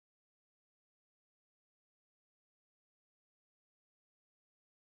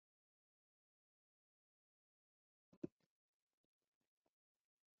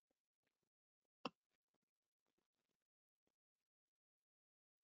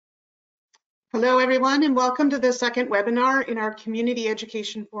Hello, everyone, and welcome to the second webinar in our Community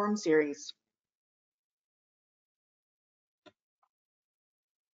Education Forum series.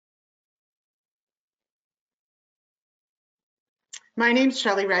 My name's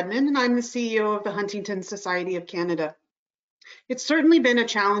Shelley Redmond, and I'm the CEO of the Huntington Society of Canada. It's certainly been a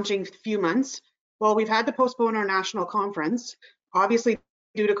challenging few months. While we've had to postpone our national conference, obviously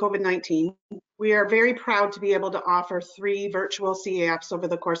due to COVID-19, we are very proud to be able to offer 3 virtual CEFs over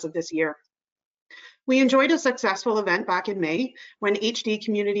the course of this year. We enjoyed a successful event back in May when HD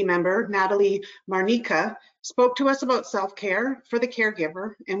community member Natalie Marnica spoke to us about self-care for the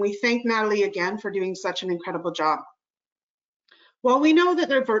caregiver, and we thank Natalie again for doing such an incredible job. While we know that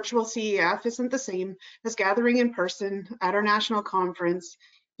the virtual CEF isn't the same as gathering in person at our national conference,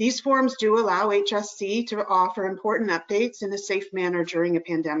 these forums do allow HSC to offer important updates in a safe manner during a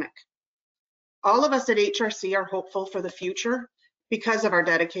pandemic. All of us at HRC are hopeful for the future because of our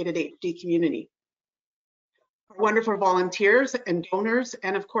dedicated HD community. Wonderful volunteers and donors,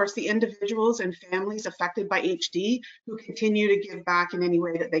 and of course the individuals and families affected by HD who continue to give back in any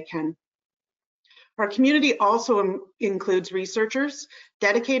way that they can. Our community also includes researchers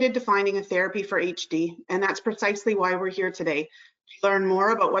dedicated to finding a therapy for HD, and that's precisely why we're here today, to learn more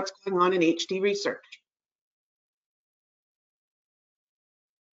about what's going on in HD research.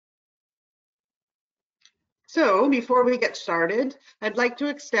 So before we get started, I'd like to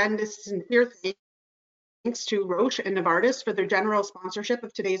extend a sincere thanks to Roche and Novartis for their general sponsorship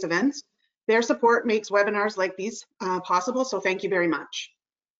of today's events. Their support makes webinars like these possible, so thank you very much.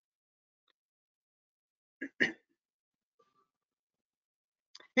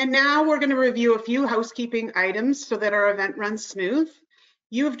 And now we're going to review a few housekeeping items so that our event runs smooth.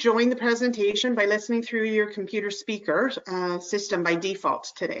 You have joined the presentation by listening through your computer speaker system by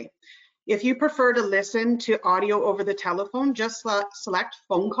default today. If you prefer to listen to audio over the telephone, just select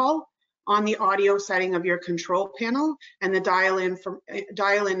phone call on the audio setting of your control panel, and the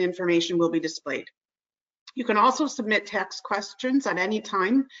dial-in information will be displayed. You can also submit text questions at any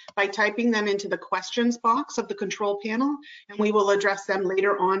time by typing them into the questions box of the control panel, and we will address them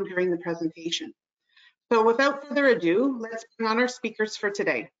later on during the presentation. So without further ado, let's bring on our speakers for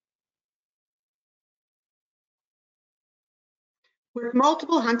today. With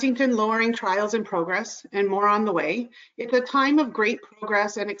multiple huntingtin-lowering trials in progress and more on the way, it's a time of great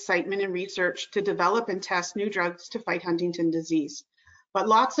progress and excitement in research to develop and test new drugs to fight Huntington disease. But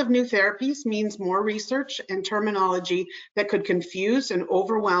lots of new therapies means more research and terminology that could confuse and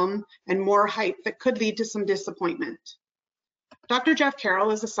overwhelm, and more hype that could lead to some disappointment. Dr. Jeff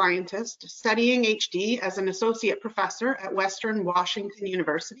Carroll is a scientist studying HD as an associate professor at Western Washington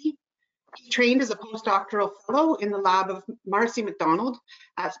University. He trained as a postdoctoral fellow in the lab of Marcy McDonald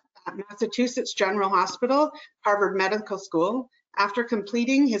at Massachusetts General Hospital, Harvard Medical School, after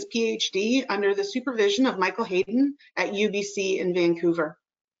completing his PhD under the supervision of Michael Hayden at UBC in Vancouver.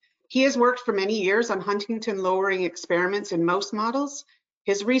 He has worked for many years on huntingtin-lowering experiments in mouse models.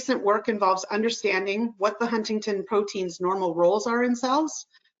 His recent work involves understanding what the huntingtin protein's normal roles are in cells,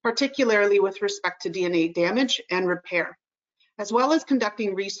 particularly with respect to DNA damage and repair. As well as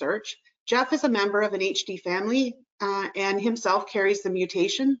conducting research, Jeff is a member of an HD family and himself carries the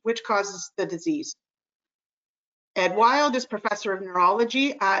mutation which causes the disease. Ed Wild is professor of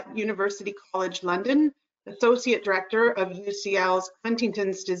neurology at University College London, associate director of UCL's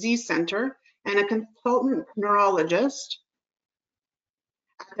Huntington's Disease Center, and a consultant neurologist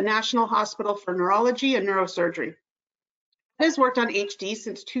at the National Hospital for Neurology and Neurosurgery. Ed has worked on HD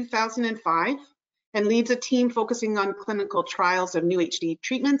since 2005 and leads a team focusing on clinical trials of new HD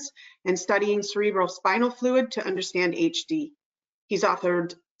treatments and studying cerebrospinal fluid to understand HD. He's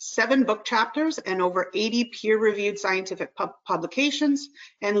authored 7 book chapters and over 80 peer-reviewed scientific publications,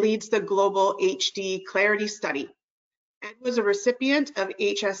 and leads the global HD Clarity Study. Ed was a recipient of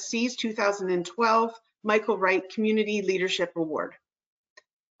HSC's 2012 Michael Wright Community Leadership Award.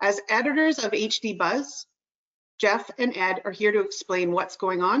 As editors of HDBuzz, Jeff and Ed are here to explain what's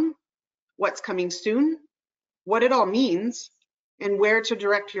going on, what's coming soon, what it all means, and where to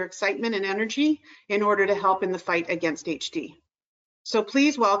direct your excitement and energy in order to help in the fight against HD. So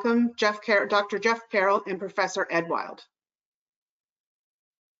please welcome Dr. Jeff Carroll and Professor Ed Wild.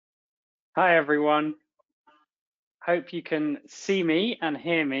 Hi, everyone. Hope you can see me and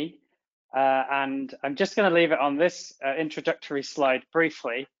hear me. And I'm just going to leave it on this introductory slide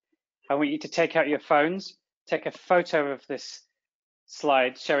briefly. I want you to take out your phones, take a photo of this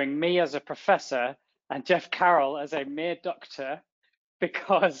slide showing me as a professor and Jeff Carroll as a mere doctor,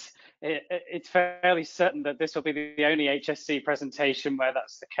 because it's fairly certain that this will be the only HSC presentation where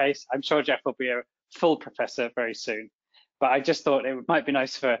that's the case. I'm sure Jeff will be a full professor very soon. but I just thought it might be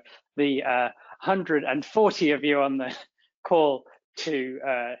nice for the 140 of you on the call to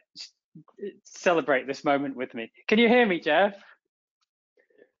celebrate this moment with me. Can you hear me, Jeff?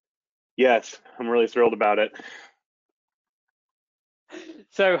 Yes, I'm really thrilled about it.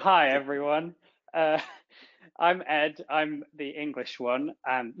 So hi, everyone. I'm Ed. I'm the English one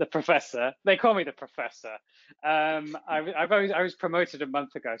and the professor. They call me the professor. I was promoted a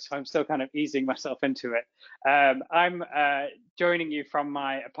month ago, so I'm still kind of easing myself into it. I'm joining you from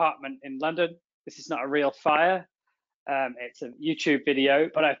my apartment in London. This is not a real fire. It's a YouTube video,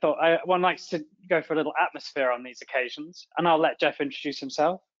 but I thought one likes to go for a little atmosphere on these occasions, and I'll let Jeff introduce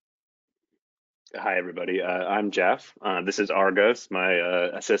himself. Hi, everybody. I'm Jeff. This is Argos, my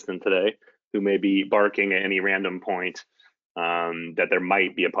assistant today, who may be barking at any random point that there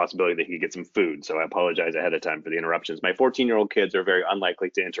might be a possibility that he could get some food. So I apologize ahead of time for the interruptions. My 14-year-old kids are very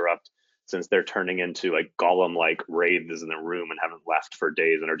unlikely to interrupt since they're turning into like Gollum-like wraiths in the room and haven't left for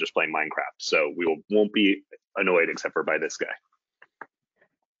days and are just playing Minecraft. So we won't be annoyed except for by this guy.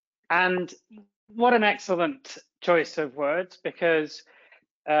 And what an excellent choice of words, because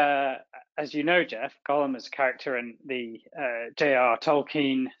as you know, Jeff, Gollum is a character in the J.R.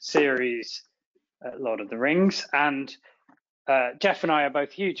 Tolkien series, Lord of the Rings, and Jeff and I are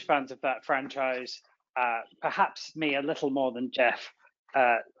both huge fans of that franchise. Perhaps me a little more than Jeff.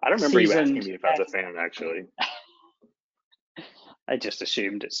 I don't remember you asking me if I was a fan, actually. I just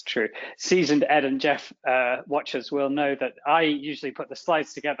assumed it's true. Seasoned Ed and Jeff watchers will know that I usually put the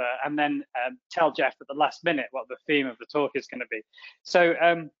slides together and then tell Jeff at the last minute what the theme of the talk is going to be. So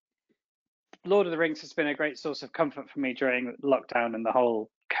Lord of the Rings has been a great source of comfort for me during lockdown and the whole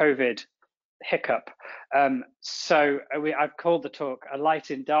COVID hiccup. So I've called the talk A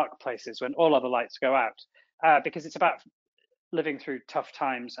Light in Dark Places When All Other Lights Go Out, because it's about living through tough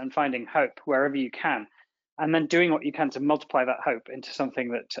times and finding hope wherever you can, and then doing what you can to multiply that hope into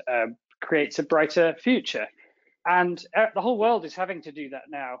something that creates a brighter future. And the whole world is having to do that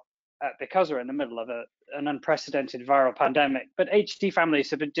now because we're in the middle of an unprecedented viral pandemic. But HD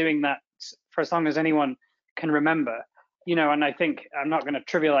families have been doing that for as long as anyone can remember. You know, and I think I'm not going to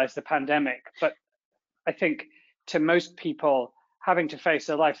trivialize the pandemic, but I think to most people, having to face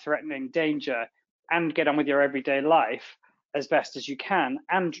a life-threatening danger and get on with your everyday life as best as you can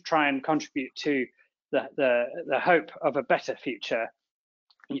and try and contribute to the hope of a better future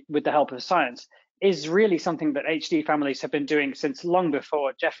with the help of science is really something that HD families have been doing since long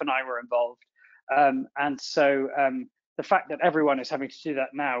before Jeff and I were involved. And so the fact that everyone is having to do that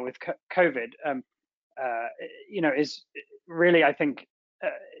now with COVID, you know, is really, I think,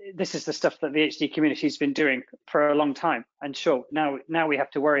 this is the stuff that the HD community has been doing for a long time. And sure, now we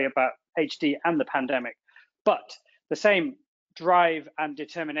have to worry about HD and the pandemic, but the same drive and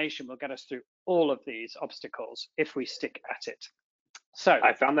determination will get us through all of these obstacles if we stick at it. So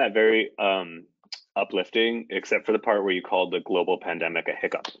I found that very uplifting, except for the part where you called the global pandemic a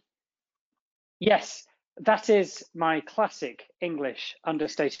hiccup. Yes, that is my classic English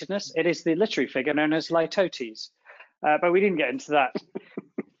understatedness. It is the literary figure known as litotes, but we didn't get into that.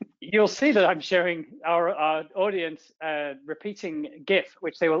 You'll see that I'm showing our audience a repeating GIF,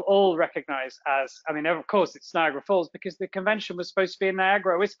 which they will all recognize as, I mean, of course, it's Niagara Falls because the convention was supposed to be in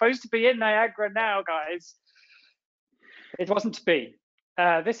Niagara. We're supposed to be in Niagara now, guys. It wasn't to be.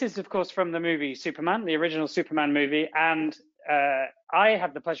 This is, of course, from the movie Superman, the original Superman movie. And I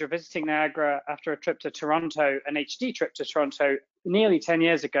had the pleasure of visiting Niagara after a trip to Toronto, an HD trip to Toronto nearly 10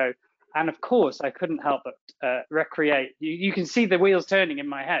 years ago. And of course, I couldn't help but recreate. You can see the wheels turning in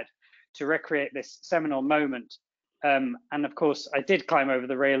my head to recreate this seminal moment. And of course, I did climb over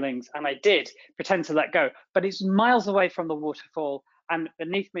the railings and I did pretend to let go, but it's miles away from the waterfall. And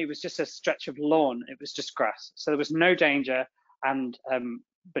beneath me was just a stretch of lawn. It was just grass. So there was no danger. And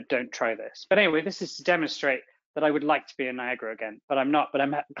but don't try this. But anyway, this is to demonstrate that I would like to be in Niagara again, but I'm not. But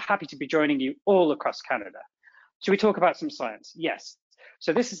I'm happy to be joining you all across Canada. Should we talk about some science? Yes.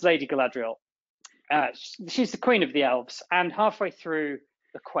 So this is Lady Galadriel. She's the queen of the elves, and halfway through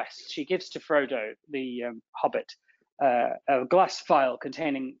the quest, she gives to Frodo, the hobbit, a glass vial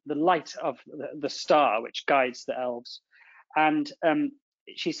containing the light of the star which guides the elves. And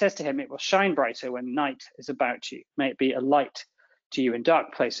she says to him, it will shine brighter when night is about you. May it be a light to you in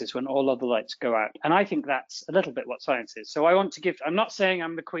dark places when all other lights go out. And I think that's a little bit what science is. So I want to give, I'm not saying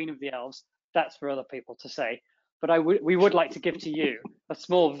I'm the queen of the elves, that's for other people to say, but we would like to give to you a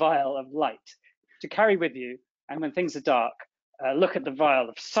small vial of light to carry with you. And when things are dark, look at the vial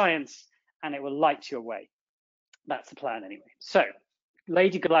of science and it will light your way. That's the plan anyway. So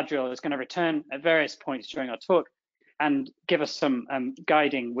Lady Galadriel is going to return at various points during our talk and give us some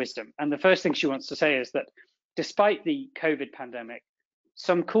guiding wisdom. And the first thing she wants to say is that despite the COVID pandemic,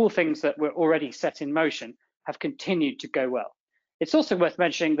 some cool things that were already set in motion have continued to go well. It's also worth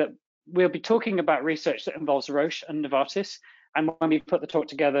mentioning that we'll be talking about research that involves Roche and Novartis. And when we put the talk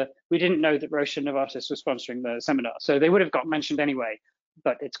together, we didn't know that Roche and Novartis were sponsoring the seminar. So they would have got mentioned anyway,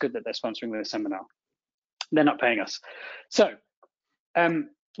 but it's good that they're sponsoring the seminar. They're not paying us. So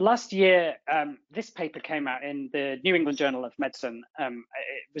last year, this paper came out in the New England Journal of Medicine. It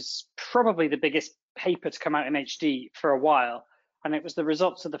was probably the biggest paper to come out in HD for a while. And it was the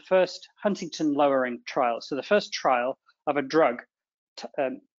results of the first huntingtin-lowering trial. So the first trial of a drug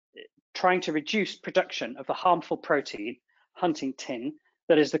trying to reduce production of the harmful protein, huntingtin,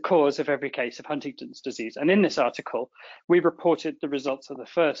 that is the cause of every case of Huntington's disease. And in this article, we reported the results of the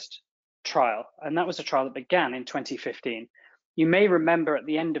first trial, and that was a trial that began in 2015. You may remember at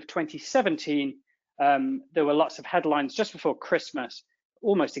the end of 2017, there were lots of headlines just before Christmas,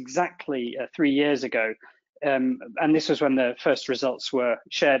 almost exactly 3 years ago. And this was when the first results were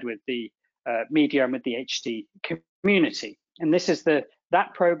shared with the media and with the HD community. And this is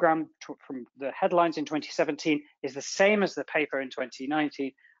that program from the headlines in 2017 is the same as the paper in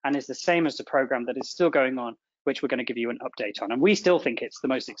 2019 and is the same as the program that is still going on, which we're going to give you an update on. And we still think it's the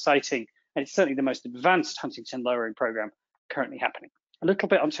most exciting, and it's certainly the most advanced huntingtin lowering program currently happening. A little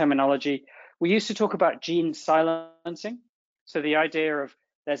bit on terminology. We used to talk about gene silencing. So the idea of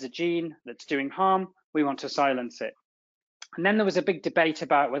there's a gene that's doing harm, we want to silence it. And then there was a big debate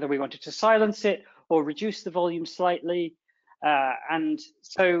about whether we wanted to silence it or reduce the volume slightly. And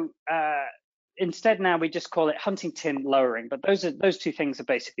so instead now we just call it huntingtin lowering, but those two things are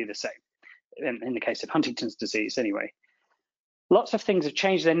basically the same in the case of Huntington's disease anyway. Lots of things have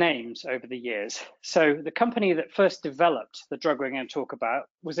changed their names over the years. So the company that first developed the drug we're going to talk about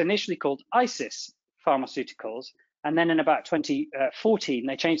was initially called ISIS Pharmaceuticals. And then in about 2014,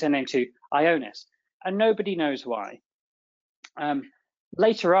 they changed their name to Ionis, and nobody knows why.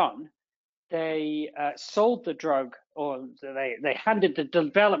 Later on, they sold the drug, or they handed the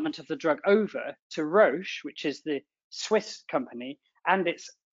development of the drug over to Roche, which is the Swiss company, and its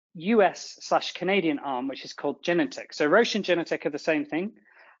US/Canadian arm, which is called Genentech. So Roche and Genentech are the same thing,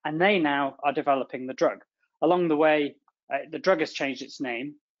 and they now are developing the drug. Along the way, the drug has changed its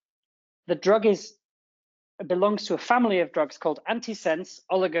name. The drug belongs to a family of drugs called antisense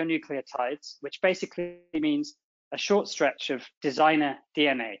oligonucleotides, which basically means a short stretch of designer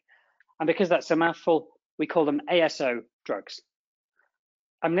DNA. And because that's a mouthful, we call them ASO drugs.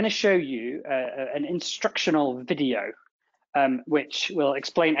 I'm going to show you an instructional video, which will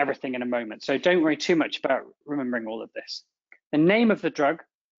explain everything in a moment. So don't worry too much about remembering all of this. The name of the drug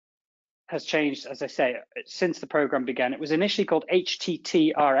has changed, as I say, since the program began. It was initially called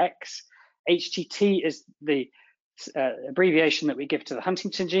HTT-RX. HTT is the abbreviation that we give to the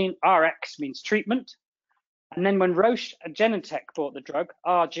Huntington gene. RX means treatment. And then when Roche and Genentech bought the drug,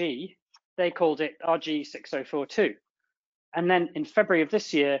 RG, they called it RG6042. And then in February of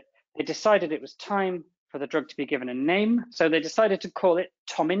this year, they decided it was time for the drug to be given a name. So they decided to call it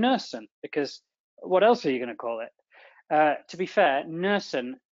tominersen, because what else are you going to call it? To be fair,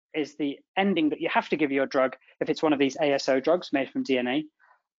 nersen is the ending that you have to give your drug if it's one of these ASO drugs made from DNA.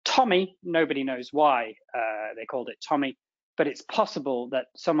 Tommy, nobody knows why they called it Tommy, but it's possible that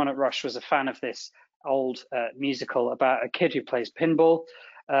someone at Roche was a fan of this old musical about a kid who plays pinball,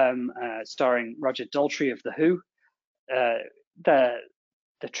 starring Roger Daltrey of The Who.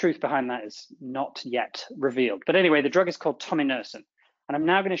 The truth behind that is not yet revealed. But anyway, the drug is called tominersen. And I'm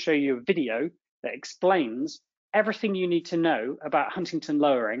now going to show you a video that explains everything you need to know about huntingtin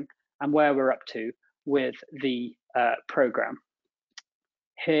lowering and where we're up to with the program.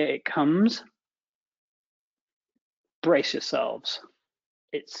 Here it comes. Brace yourselves.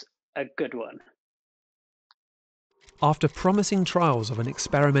 It's a good one. After promising trials of an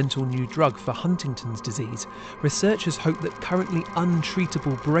experimental new drug for Huntington's disease, researchers hope that currently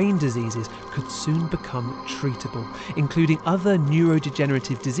untreatable brain diseases could soon become treatable, including other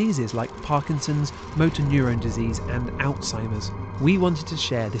neurodegenerative diseases like Parkinson's, motor neuron disease, and Alzheimer's. We wanted to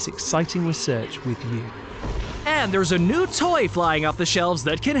share this exciting research with you. And there's a new toy flying off the shelves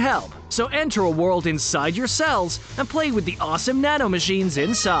that can help. So enter a world inside your cells and play with the awesome nanomachines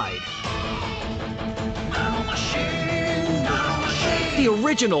inside. The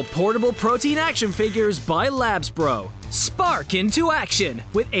original portable protein action figures by LabsBro. Spark into action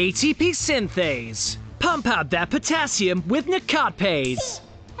with ATP synthase. Pump out that potassium with nicotpase.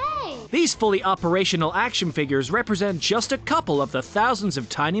 These fully operational action figures represent just a couple of the thousands of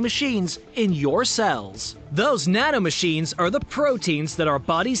tiny machines in your cells. Those nanomachines are the proteins that our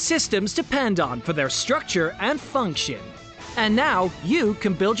body's systems depend on for their structure and function. And now you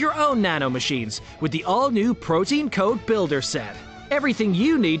can build your own nanomachines with the all-new Protein Code Builder Set. Everything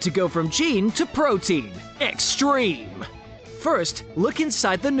you need to go from gene to protein. Extreme! First, look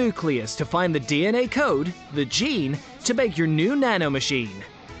inside the nucleus to find the DNA code, the gene, to make your new nanomachine.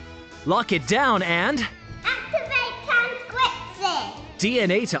 Lock it down and... Activate transcription!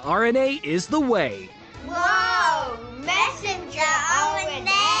 DNA to RNA is the way. Whoa! Messenger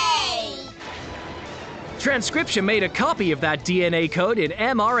RNA! Transcription made a copy of that DNA code in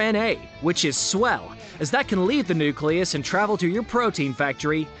mRNA, which is swell, as that can leave the nucleus and travel to your protein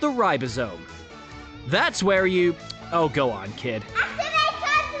factory, the ribosome. That's where you... Oh, go on, kid. Activate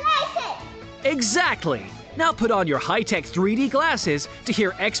translation! Exactly! Now put on your high-tech 3D glasses to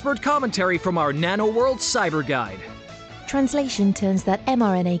hear expert commentary from our NanoWorld Cyber Guide. Translation turns that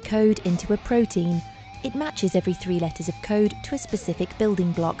mRNA code into a protein. It matches every 3 letters of code to a specific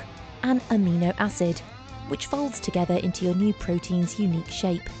building block, an amino acid, which folds together into your new protein's unique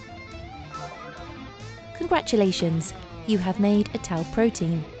shape. Congratulations, you have made a tau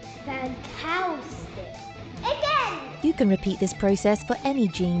protein. Fantastic! Again! You can repeat this process for any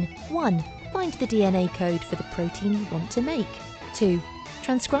gene. 1. Find the DNA code for the protein you want to make. 2.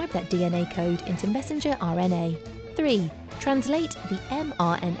 Transcribe that DNA code into messenger RNA. 3. Translate the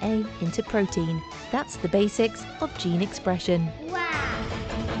mRNA into protein. That's the basics of gene expression. Wow!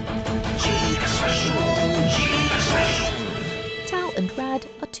 Tau and RAD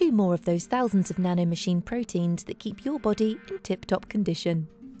are 2 more of those thousands of nanomachine proteins that keep your body in tip-top condition.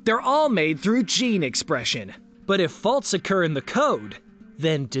 They're all made through gene expression. But if faults occur in the code,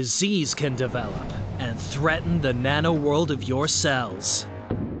 then disease can develop and threaten the nano world of your cells.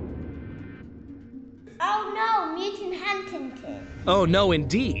 Oh no, mutant Huntington! Oh no,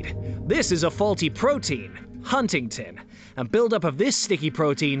 indeed. This is a faulty protein, Huntington, and buildup of this sticky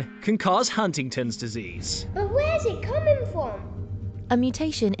protein can cause Huntington's disease. But where's it coming from? A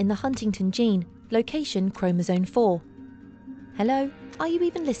mutation in the Huntington gene, location chromosome 4. Hello, are you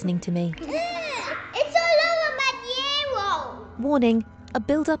even listening to me? It's all over my ear roll! Warning, a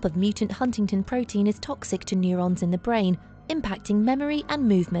buildup of mutant Huntington protein is toxic to neurons in the brain, impacting memory and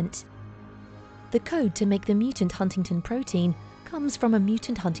movement. The code to make the mutant Huntington protein comes from a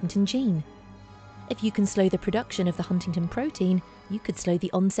mutant Huntington gene. If you can slow the production of the Huntington protein, you could slow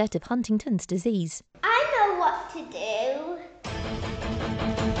the onset of Huntington's disease. I know what to do.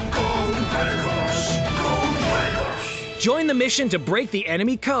 Join the mission to break the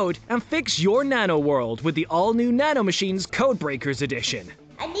enemy code and fix your nano world with the all-new Nanomachines Codebreakers Edition.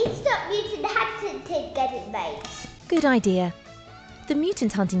 I need to stop mutant Huntington getting made. Good idea. The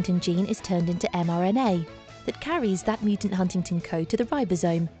mutant Huntington gene is turned into mRNA that carries that mutant Huntington code to the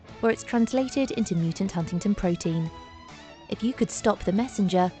ribosome, where it's translated into mutant Huntington protein. If you could stop the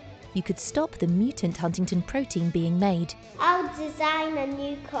messenger, you could stop the mutant Huntington protein being made. I'll design a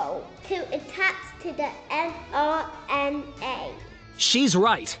new code to attach to the mRNA. She's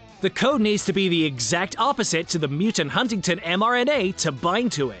right. The code needs to be the exact opposite to the mutant Huntington mRNA to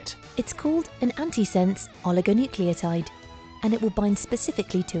bind to it. It's called an antisense oligonucleotide, and it will bind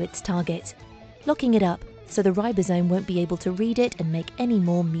specifically to its target, locking it up so the ribosome won't be able to read it and make any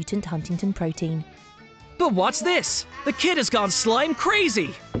more mutant Huntington protein. But what's this? The kid has gone slime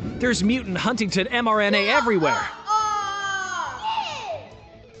crazy! There's mutant Huntington mRNA everywhere.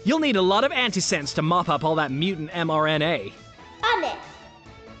 You'll need a lot of antisense to mop up all that mutant mRNA. On it.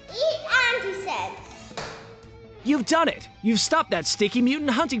 Eat antisense. You've done it! You've stopped that sticky mutant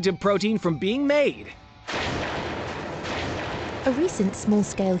Huntington protein from being made. A recent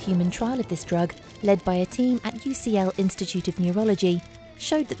small-scale human trial of this drug, led by a team at UCL Institute of Neurology,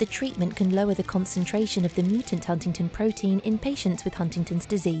 showed that the treatment can lower the concentration of the mutant Huntington protein in patients with Huntington's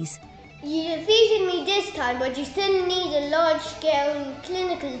disease. You defeated me this time, but you still need a large-scale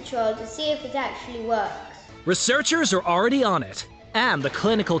clinical trial to see if it actually works. Researchers are already on it, and the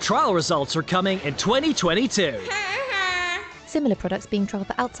clinical trial results are coming in 2022. Similar products being trialled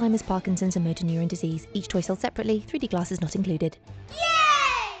for Alzheimer's, Parkinson's and motor neuron disease. Each toy sold separately, 3D glasses not included. Yay!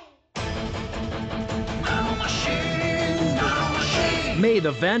 May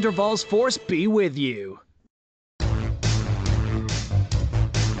the Van der Waals force be with you.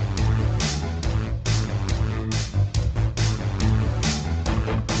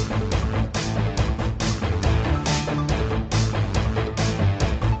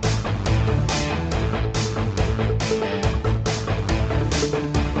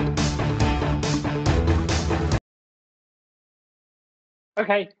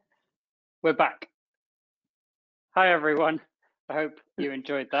 Okay, we're back. Hi, everyone. I hope you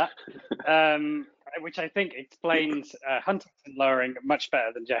enjoyed that, which I think explains huntingtin lowering much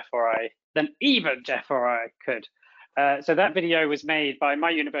better than even Jeff or I could. So that video was made by my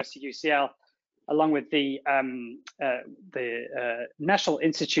university, UCL, along with the National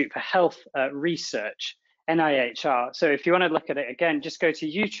Institute for Health Research, NIHR. So if you want to look at it again, just go to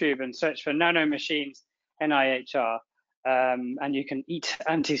YouTube and search for nanomachines NIHR, and you can eat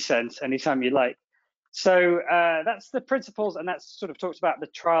antisense anytime you like. So that's the principles, and that's sort of talks about the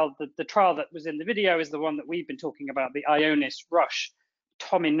trial. The trial that was in the video is the one that we've been talking about, the Ionis Rush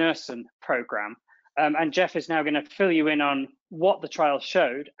tominersen program. And Jeff is now going to fill you in on what the trial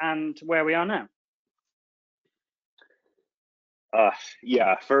showed and where we are now.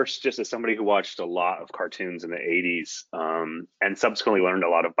 Yeah, first, just as somebody who watched a lot of cartoons in the 80s and subsequently learned a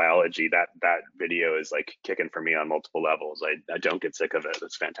lot of biology, that video is like kicking for me on multiple levels. I don't get sick of it.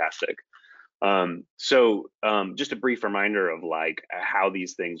 It's fantastic. Just a brief reminder of like how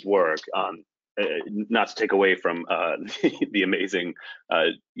these things work, not to take away from the amazing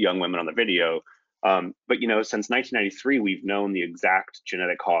young women on the video. But you know, since 1993, we've known the exact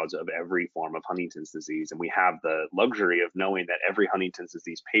genetic cause of every form of Huntington's disease, and we have the luxury of knowing that every Huntington's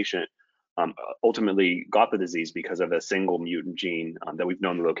disease patient ultimately got the disease because of a single mutant gene that we've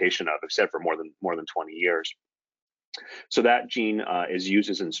known the location of, except for more than 20 years. So that gene is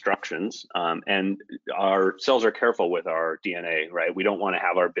used as instructions, and our cells are careful with our DNA, right? We don't want to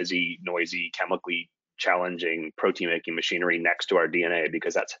have our busy, noisy, chemically challenging protein-making machinery next to our DNA,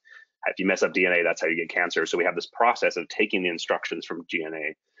 because that's, if you mess up DNA, that's how you get cancer. So we have this process of taking the instructions from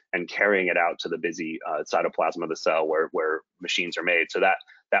DNA and carrying it out to the busy cytoplasm of the cell where machines are made. So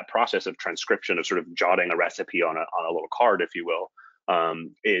that process of transcription, of sort of jotting a recipe on a little card, if you will,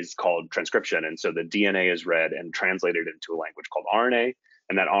 is called transcription. And so the DNA is read and translated into a language called RNA,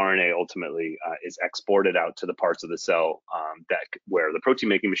 and that RNA ultimately is exported out to the parts of the cell where the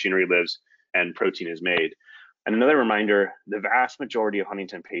protein-making machinery lives and protein is made. And another reminder, the vast majority of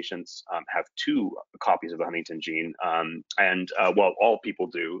Huntington patients have 2 copies of the Huntington gene, well, all people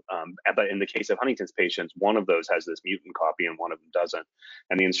do, but in the case of Huntington's patients, one of those has this mutant copy and one of them doesn't.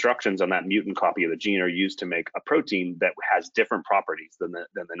 And the instructions on that mutant copy of the gene are used to make a protein that has different properties than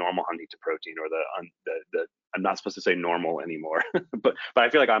the normal Huntington protein, or the I'm not supposed to say normal anymore, but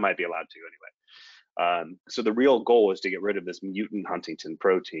I feel like I might be allowed to anyway. So the real goal is to get rid of this mutant Huntington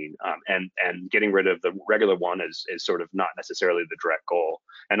protein, and getting rid of the regular one is sort of not necessarily the direct goal.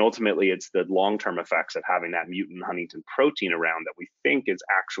 And ultimately, it's the long-term effects of having that mutant Huntington protein around that we think is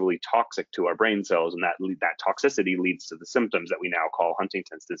actually toxic to our brain cells, and that toxicity leads to the symptoms that we now call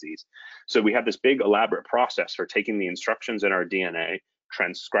Huntington's disease. So we have this big elaborate process for taking the instructions in our DNA,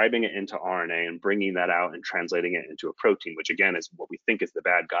 transcribing it into RNA, and bringing that out and translating it into a protein, which again is what we think is the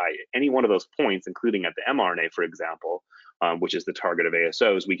bad guy. Any one of those points, including at the mRNA, for example, which is the target of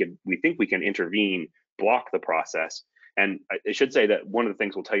ASOs, we think we can intervene, block the process. And I should say that one of the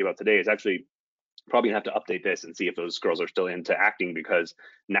things we'll tell you about today is actually probably gonna have to update this and see if those girls are still into acting, because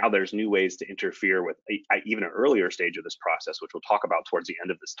now there's new ways to interfere with even an earlier stage of this process, which we'll talk about towards the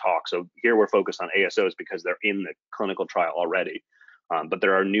end of this talk. So here we're focused on ASOs because they're in the clinical trial already. But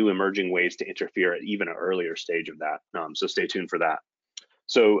there are new emerging ways to interfere at even an earlier stage of that. So stay tuned for that.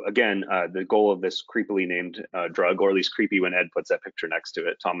 So again, the goal of this creepily named drug, or at least creepy when Ed puts that picture next to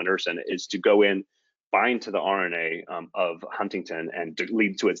it, tominersen, is to go in, bind to the RNA of Huntington and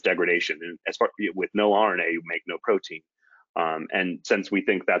lead to its degradation. And as far with no RNA, you make no protein. And since we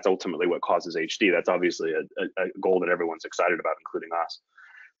think that's ultimately what causes HD, that's obviously a goal that everyone's excited about, including us.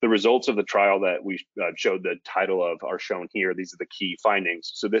 The results of the trial that we showed the title of are shown here. These are the key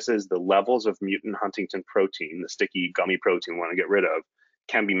findings. So this is the levels of mutant Huntington protein, the sticky gummy protein we want to get rid of,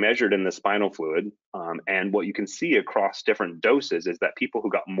 can be measured in the spinal fluid. And what you can see across different doses is that people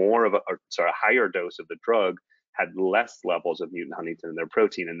who got a higher dose of the drug had less levels of mutant Huntington in their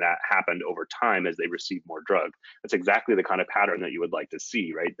protein, and that happened over time as they received more drug. That's exactly the kind of pattern that you would like to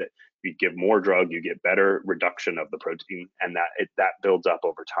see, right? That you give more drug, you get better reduction of the protein, and that builds up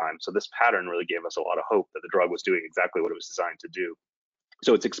over time. So this pattern really gave us a lot of hope that the drug was doing exactly what it was designed to do.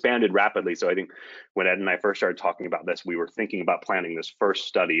 So it's expanded rapidly. So I think when Ed and I first started talking about this, we were thinking about planning this first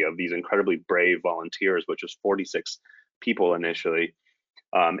study of these incredibly brave volunteers, which was 46 people initially.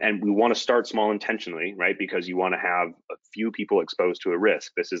 And we want to start small intentionally, right? Because you want to have a few people exposed to a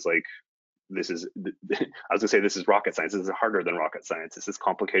risk. I was gonna say this is rocket science. This is harder than rocket science. This is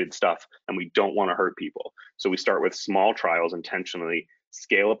complicated stuff, and we don't want to hurt people. So we start with small trials intentionally,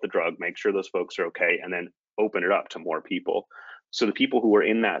 scale up the drug, make sure those folks are okay, and then open it up to more people. So the people who were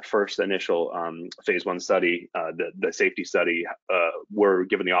in that first initial phase 1 study, the safety study, were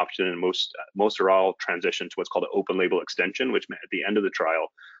given the option, and most are all transitioned to what's called an open label extension, which meant at the end of the trial,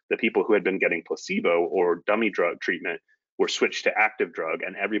 the people who had been getting placebo or dummy drug treatment were switched to active drug,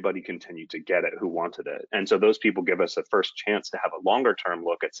 and everybody continued to get it who wanted it. And so those people give us a first chance to have a longer term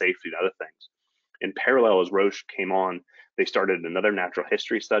look at safety and other things. In parallel, as Roche came on, they started another natural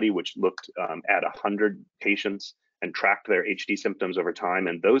history study, which looked at 100 patients and tracked their HD symptoms over time.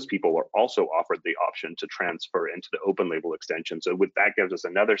 And those people were also offered the option to transfer into the open label extension. So with that gives us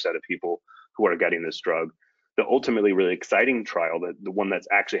another set of people who are getting this drug. The ultimately really exciting trial, the one that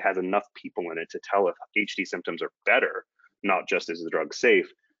actually has enough people in it to tell if HD symptoms are better, not just is the drug safe,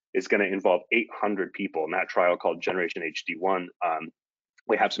 is going to involve 800 people. And that trial, called Generation HD1,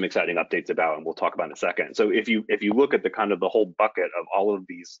 we have some exciting updates about, and we'll talk about in a second. So if you look at the kind of the whole bucket of all of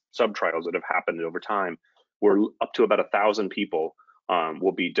these sub trials that have happened over time, we're up to about 1,000 people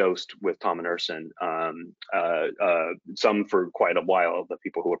will be dosed with tominersen, some for quite a while, the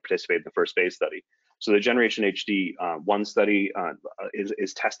people who will participate in the first phase study. So the Generation HD one study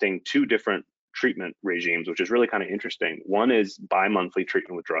is testing 2 different treatment regimes, which is really kind of interesting. One is bi-monthly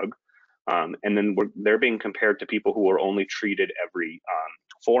treatment with drug, and then they're being compared to people who are only treated every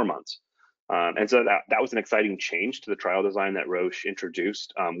 4 months. And so that was an exciting change to the trial design that Roche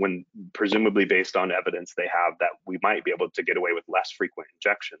introduced, when presumably based on evidence they have that we might be able to get away with less frequent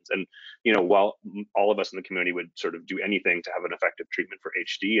injections. And, you know, while all of us in the community would sort of do anything to have an effective treatment for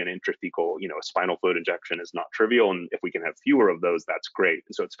HD, and intrathecal, you know, a spinal fluid injection is not trivial. And if we can have fewer of those, that's great.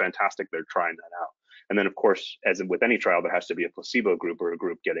 And so it's fantastic they're trying that out. And then, of course, as with any trial, there has to be a placebo group or a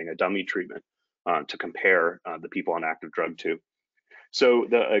group getting a dummy treatment to compare the people on active drug to. So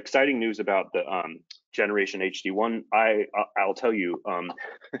the exciting news about the Generation HD1, I'll tell you,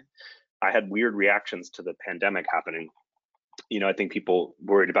 I had weird reactions to the pandemic happening. You know, I think people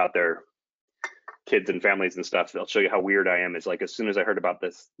worried about their kids and families and stuff. They'll show you how weird I am. Is like, as soon as I heard about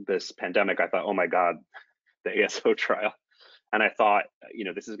this pandemic, I thought, oh my God, the ASO trial. And I thought, you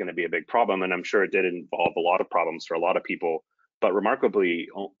know, this is going to be a big problem. And I'm sure it did involve a lot of problems for a lot of people. But remarkably,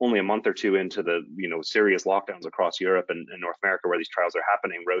 only a month or 2 into the, you know, serious lockdowns across Europe and North America where these trials are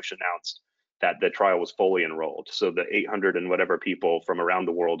happening, Roche announced that the trial was fully enrolled. So the 800 and whatever people from around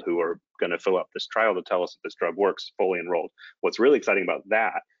the world who are going to fill up this trial to tell us if this drug works, fully enrolled. What's really exciting about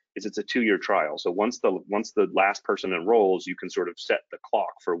that is it's a 2-year trial. So once the last person enrolls, you can sort of set the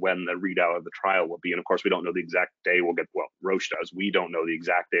clock for when the readout of the trial will be. And of course, we don't know the exact day we'll get, well, Roche does. We don't know the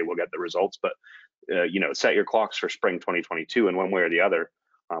exact day we'll get the results, but you know, set your clocks for spring 2022, and one way or the other,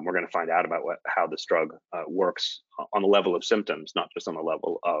 we're going to find out about how this drug works on the level of symptoms, not just on the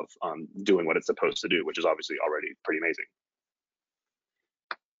level of doing what it's supposed to do, which is obviously already pretty amazing.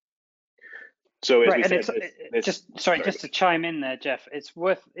 So, as right, we and said, just to chime in there, Jeff, it's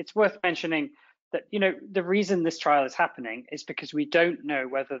worth mentioning that, you know, the reason this trial is happening is because we don't know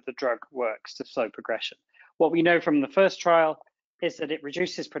whether the drug works to slow progression. What we know from the first trial is that it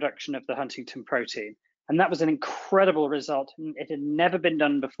reduces production of the huntingtin protein. And that was an incredible result. It had never been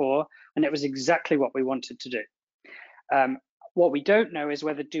done before, and it was exactly what we wanted to do. What we don't know is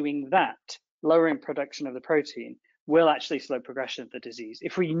whether doing that, lowering production of the protein, will actually slow progression of the disease.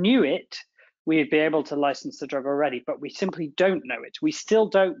 If we knew it, we'd be able to license the drug already, but we simply don't know it. We still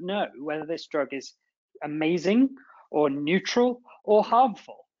don't know whether this drug is amazing or neutral or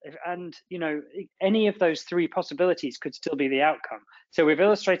harmful. And, you know, any of those 3 possibilities could still be the outcome. So we've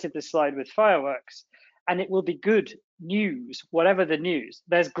illustrated this slide with fireworks, and it will be good news, whatever the news.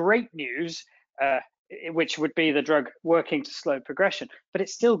 There's great news, which would be the drug working to slow progression, but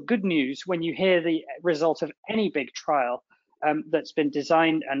it's still good news when you hear the result of any big trial that's been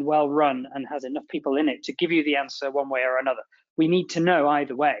designed and well run and has enough people in it to give you the answer one way or another. We need to know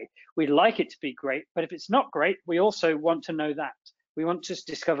either way. We'd like it to be great, but if it's not great, we also want to know that. We want to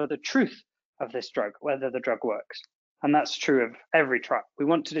discover the truth of this drug, whether the drug works. And that's true of every trial. We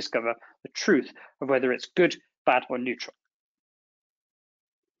want to discover the truth of whether it's good, bad, or neutral.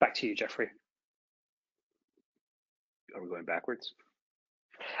 Back to you, Jeffrey. Are we going backwards?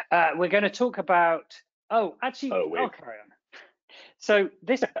 We're going to talk about, I'll carry on. So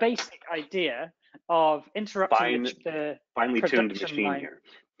this basic idea of interrupting the finely tuned machine line here.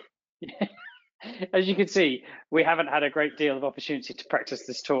 As you can see, we haven't had a great deal of opportunity to practice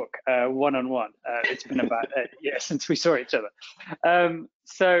this talk one-on-one. It's been about a year since we saw each other.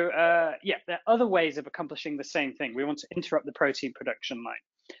 Yeah, there are other ways of accomplishing the same thing. We want to interrupt the protein production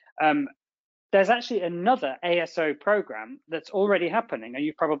line. There's actually another ASO program that's already happening, and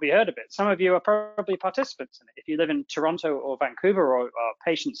you've probably heard of it. Some of you are probably participants in it. If you live in Toronto or Vancouver or are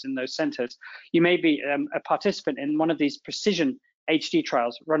patients in those centers, you may be a participant in one of these precision HD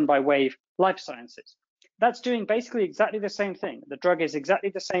trials run by Wave Life Sciences. That's doing basically exactly the same thing. The drug is exactly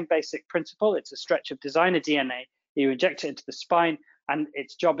the same basic principle. It's a stretch of designer DNA. You inject it into the spine, and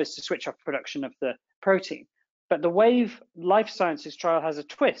its job is to switch off production of the protein. But the WAVE Life Sciences trial has a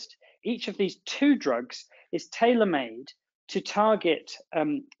twist. Each of these 2 drugs is tailor-made to target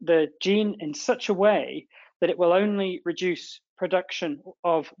the gene in such a way that it will only reduce production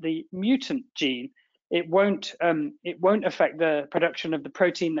of the mutant gene. It won't affect the production of the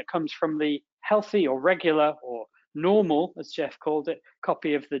protein that comes from the healthy or regular or normal, as Jeff called it,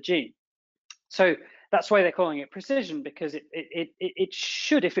 copy of the gene. So that's why they're calling it precision, because it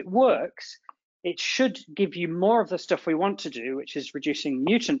should, if it works, it should give you more of the stuff we want to do, which is reducing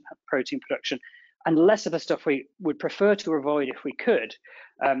mutant protein production, and less of the stuff we would prefer to avoid if we could,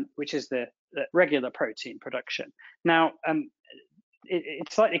 which is the regular protein production. Now,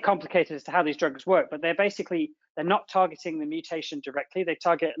 it's slightly complicated as to how these drugs work, but they're not targeting the mutation directly. They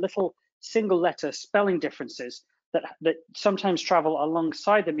target little single letter spelling differences that sometimes travel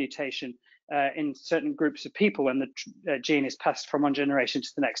alongside the mutation in certain groups of people when the gene is passed from one generation to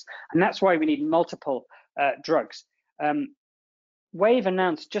the next. And that's why we need multiple drugs. WAVE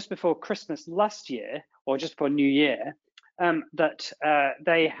announced just before Christmas last year, or just before New Year, that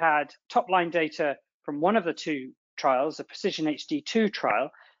they had top-line data from one of the 2 trials, the Precision HD2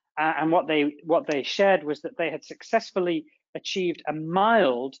 trial, and what they shared was that they had successfully achieved a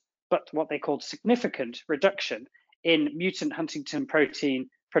mild, but what they called significant reduction in mutant huntingtin protein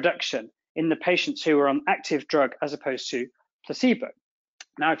production in the patients who were on active drug as opposed to placebo.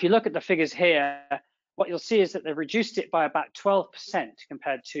 Now, if you look at the figures here, what you'll see is that they've reduced it by about 12%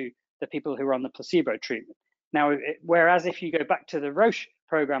 compared to the people who were on the placebo treatment. Now, whereas if you go back to the Roche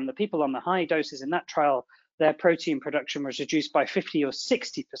program, the people on the high doses in that trial, their protein production was reduced by 50 or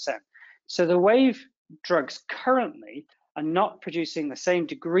 60%. So the WAVE drugs currently are not producing the same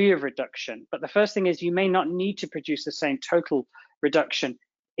degree of reduction. But the first thing is you may not need to produce the same total reduction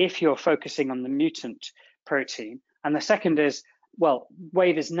if you're focusing on the mutant protein. And the second is, well,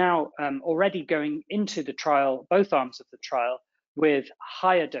 WAVE is now already going into the trial, both arms of the trial, with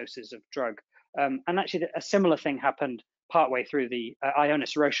higher doses of drug. And actually a similar thing happened partway through the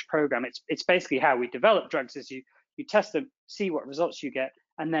Ionis Roche program. It's basically how we develop drugs, is you test them, see what results you get,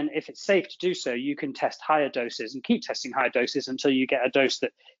 and then if it's safe to do so, you can test higher doses and keep testing higher doses until you get a dose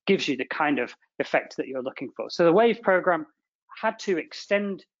that gives you the kind of effect that you're looking for. So the WAVE program had to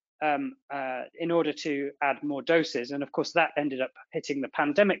extend in order to add more doses, and of course that ended up hitting the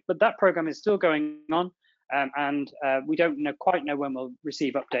pandemic, but that program is still going on, and we don't quite know when we'll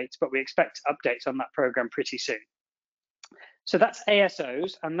receive updates, but we expect updates on that program pretty soon. So that's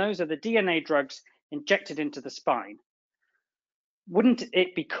ASOs, and those are the DNA drugs injected into the spine. Wouldn't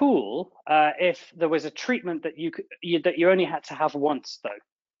it be cool if there was a treatment that you only had to have once,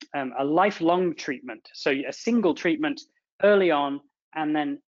 though? A lifelong treatment, so a single treatment early on, and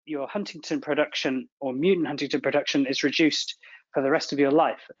then your huntingtin production or mutant huntingtin production is reduced for the rest of your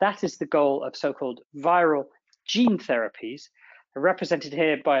life. That is the goal of so-called viral gene therapies, represented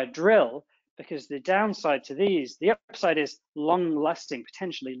here by a drill, because the downside to these, the upside is long-lasting,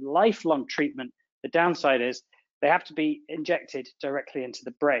 potentially lifelong treatment. The downside is they have to be injected directly into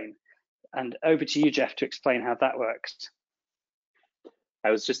the brain. And over to you, Jeff, to explain how that works.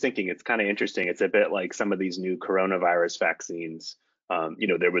 I was just thinking, it's kind of interesting. It's a bit like some of these new coronavirus vaccines.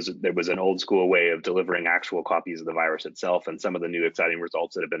 There was an old school way of delivering actual copies of the virus itself, and some of the new exciting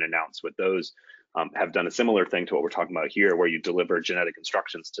results that have been announced with those have done a similar thing to what we're talking about here, where you deliver genetic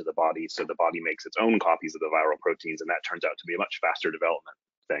instructions to the body, so the body makes its own copies of the viral proteins, and that turns out to be a much faster development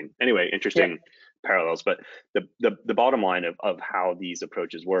thing. Anyway, interesting parallels, but the bottom line of how these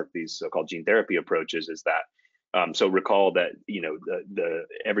approaches work, these so-called gene therapy approaches, is that so recall that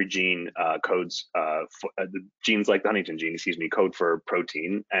every gene codes the genes like the Huntington gene, code for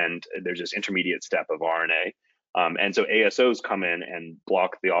protein, and there's this intermediate step of RNA, and so ASOs come in and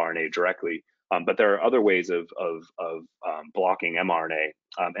block the RNA directly, but there are other ways of blocking mRNA,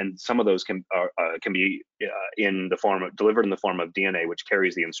 and some of those can be delivered in the form of DNA, which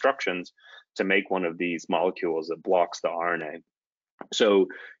carries the instructions to make one of these molecules that blocks the RNA. So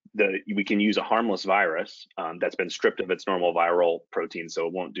we can use a harmless virus that's been stripped of its normal viral protein, so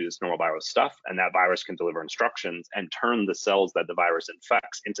it won't do this normal virus stuff, and that virus can deliver instructions and turn the cells that the virus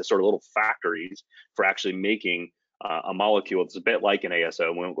infects into sort of little factories for actually making a molecule. It's a bit like an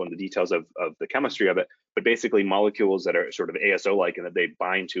ASO. We won't go into the details of the chemistry of it, but basically molecules that are sort of ASO-like in that they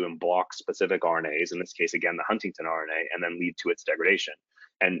bind to and block specific RNAs, in this case, again, the Huntington RNA, and then lead to its degradation.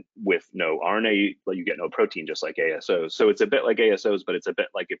 And with no RNA, you get no protein, just like ASOs. So it's a bit like ASOs, but it's a bit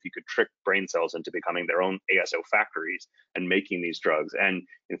like if you could trick brain cells into becoming their own ASO factories and making these drugs. And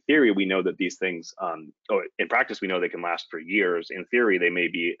in theory, we know that these things, in practice, we know they can last for years. In theory, they may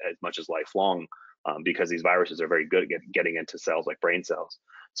be as much as lifelong. because these viruses are very good at getting into cells like brain cells.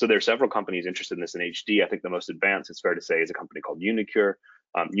 So there are several companies interested in this in HD. I think the most advanced, it's fair to say, is a company called uniQure.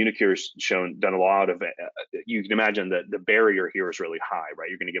 uniQure's done a lot of, you can imagine that the barrier here is really high, right?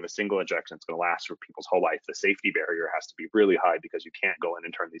 You're gonna give a single injection, it's gonna last for people's whole life. The safety barrier has to be really high because you can't go in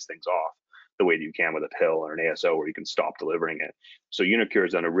and turn these things off the way that you can with a pill or an ASO where you can stop delivering it. So uniQure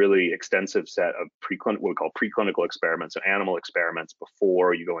has done a really extensive set of what we call preclinical experiments, so animal experiments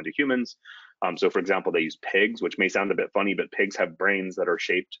before you go into humans. So for example, they use pigs, which may sound a bit funny, but pigs have brains that are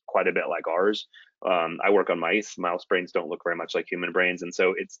shaped quite a bit like ours. I work on mice. Mouse brains don't look very much like human brains. And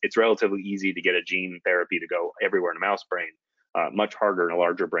so it's relatively easy to get a gene therapy to go everywhere in a mouse brain, much harder in a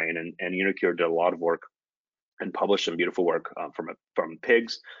larger brain. And uniQure did a lot of work and published some beautiful work from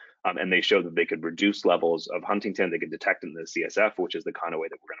pigs. And they showed that they could reduce levels of Huntingtin. They could detect it in the CSF, which is the kind of way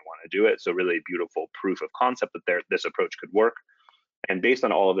that we're going to want to do it. So really beautiful proof of concept that this approach could work. And based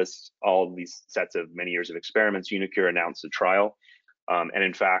on all of these sets of many years of experiments, uniQure announced a trial. And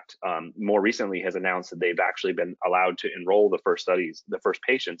in fact, more recently has announced that they've actually been allowed to enroll the first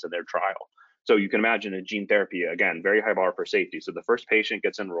patients in their trial. So you can imagine a gene therapy, again, very high bar for safety. So the first patient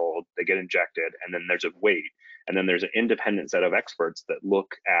gets enrolled, they get injected, and then there's a wait. And then there's an independent set of experts that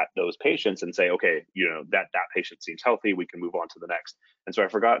look at those patients and say, okay, that patient seems healthy, we can move on to the next. And so I've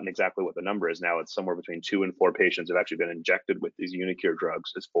forgotten exactly what the number is now. It's somewhere between 2 and 4 patients have actually been injected with these uniQure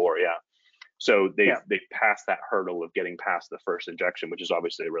drugs. It's 4, yeah. So they've passed that hurdle of getting past the first injection, which is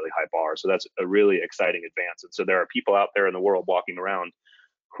obviously a really high bar. So that's a really exciting advance. And so there are people out there in the world walking around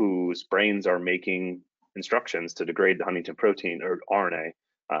whose brains are making instructions to degrade the Huntingtin protein or RNA,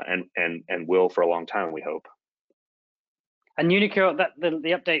 and will for a long time, we hope. And uniQure,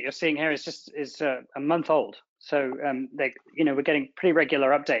 the update you're seeing here is a month old. So we're getting pretty regular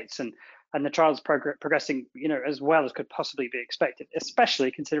updates, and the trial's progressing as well as could possibly be expected,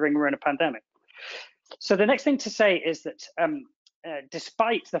 especially considering we're in a pandemic. So the next thing to say is that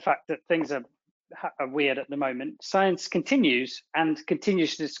despite the fact that things are weird at the moment, science continues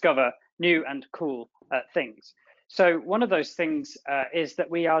to discover new and cool things. So one of those things is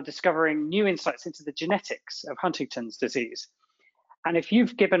that we are discovering new insights into the genetics of Huntington's disease. And if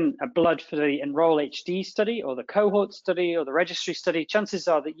you've given a blood for the Enroll HD study or the cohort study or the registry study, chances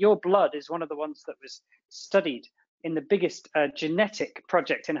are that your blood is one of the ones that was studied in the biggest genetic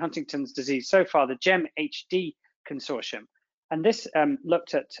project in Huntington's disease so far, the GEM-HD consortium. And this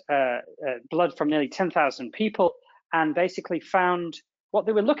looked at blood from nearly 10,000 people and basically found what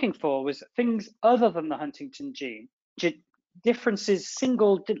they were looking for was things other than the Huntington gene, differences,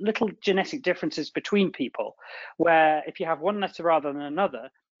 little genetic differences between people, where if you have one letter rather than another,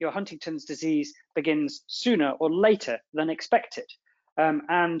 your Huntington's disease begins sooner or later than expected.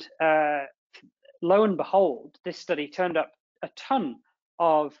 And lo and behold, this study turned up a ton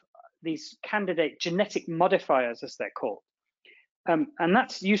of these candidate genetic modifiers, as they're called. And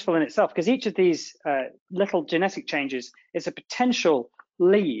that's useful in itself because each of these little genetic changes is a potential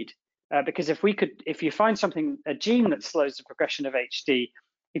lead, because if you find a gene that slows the progression of HD,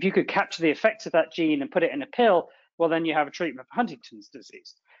 if you could capture the effects of that gene and put it in a pill, well, then you have a treatment for Huntington's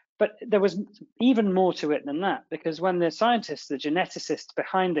disease. But there was even more to it than that, because when the scientists, the geneticists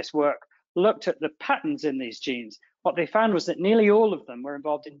behind this work, looked at the patterns in these genes, what they found was that nearly all of them were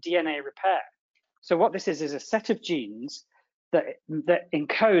involved in DNA repair. So what this is a set of genes that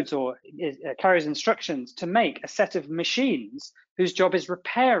encodes or carries instructions to make a set of machines whose job is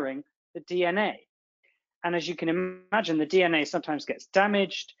repairing the DNA. And as you can imagine, the DNA sometimes gets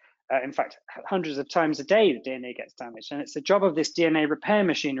damaged. In fact, hundreds of times a day, the DNA gets damaged. And it's the job of this DNA repair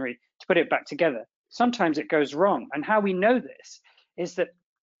machinery to put it back together. Sometimes it goes wrong. And how we know this is that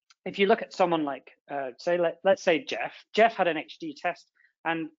if you look at someone like, let's say Jeff. Jeff had an HD test,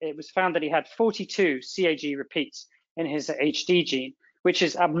 and it was found that he had 42 CAG repeats in his HD gene, which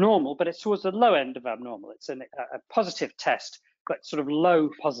is abnormal, but it's towards the low end of abnormal. It's a positive test, but sort of low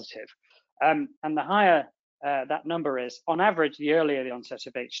positive. And the higher that number is, on average, the earlier the onset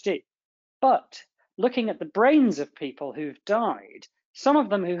of HD. But looking at the brains of people who've died, some of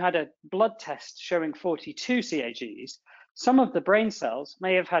them who had a blood test showing 42 CAGs, some of the brain cells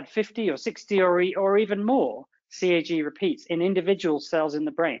may have had 50 or 60 or even more CAG repeats in individual cells in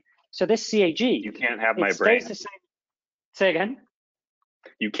the brain. So this CAG, you can't have my brain. The same. Say again?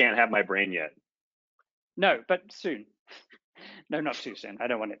 You can't have my brain yet. No, but soon. No, not too soon. I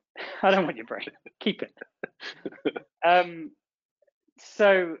don't want it. I don't want your brain. Keep it.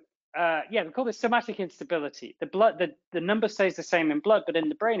 We call this somatic instability. The number stays the same in blood, but in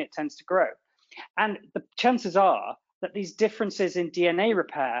the brain it tends to grow. And the chances are that these differences in DNA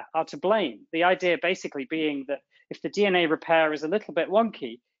repair are to blame. The idea basically being that if the DNA repair is a little bit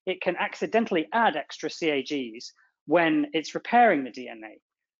wonky, it can accidentally add extra CAGs when it's repairing the DNA.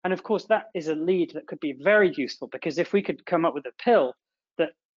 And of course, that is a lead that could be very useful, because if we could come up with a pill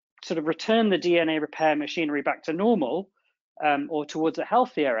that sort of return the DNA repair machinery back to normal, or towards a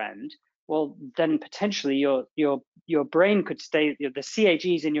healthier end, well, then potentially your brain could stay, the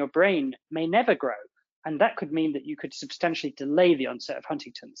CAGs in your brain may never grow. And that could mean that you could substantially delay the onset of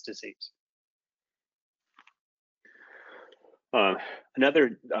Huntington's disease.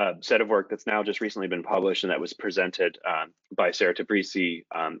 Another set of work that's now just recently been published and that was presented by Sarah Tabrizi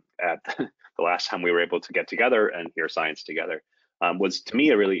at the last time we were able to get together and hear science together was, to me,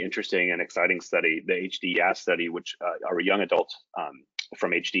 a really interesting and exciting study, the HDYAS study, which our young adults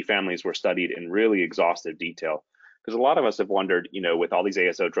from HD families were studied in really exhaustive detail. Because a lot of us have wondered, you know, with all these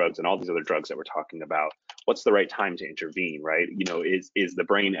ASO drugs and all these other drugs that we're talking about, what's the right time to intervene, right? You know, is the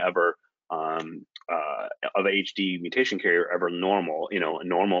brain ever of HD mutation carrier ever normal, you know,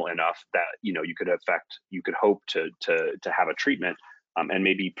 normal enough that, you know, you could hope to have a treatment and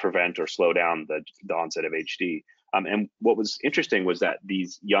maybe prevent or slow down the onset of HD. And what was interesting was that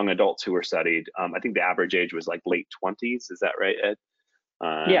these young adults who were studied, I think the average age was like late 20s. Is that right, Ed?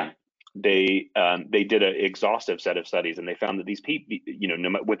 Yeah. They did an exhaustive set of studies, and they found that these people, you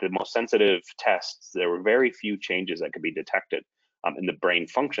know, with the most sensitive tests, there were very few changes that could be detected in the brain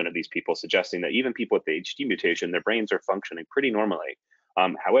function of these people, suggesting that even people with the HD mutation, their brains are functioning pretty normally.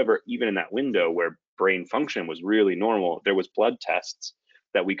 However, even in that window where brain function was really normal, there was blood tests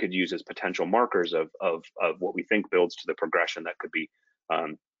that we could use as potential markers of what we think builds to the progression that could be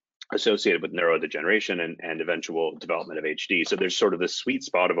associated with neurodegeneration and eventual development of HD. So there's sort of this sweet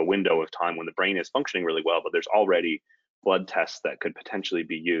spot of a window of time when the brain is functioning really well, but there's already blood tests that could potentially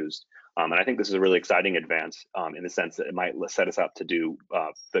be used. And I think this is a really exciting advance in the sense that it might set us up to do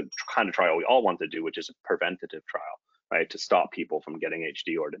the kind of trial we all want to do, which is a preventative trial, right? To stop people from getting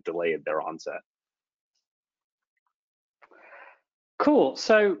HD or to delay their onset. Cool.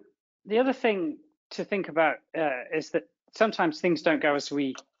 So the other thing to think about is that sometimes things don't go as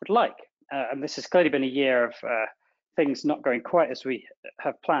we would like. And this has clearly been a year of things not going quite as we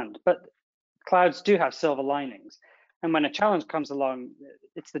have planned. But clouds do have silver linings. And when a challenge comes along,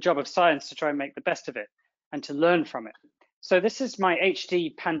 it's the job of science to try and make the best of it and to learn from it. So this is my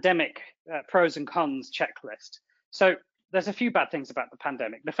HD pandemic pros and cons checklist. So there's a few bad things about the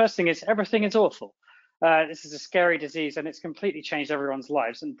pandemic. The first thing is everything is awful. This is a scary disease and it's completely changed everyone's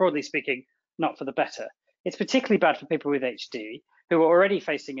lives, and broadly speaking, not for the better. It's particularly bad for people with HD who are already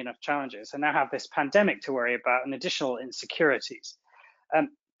facing enough challenges and now have this pandemic to worry about and additional insecurities.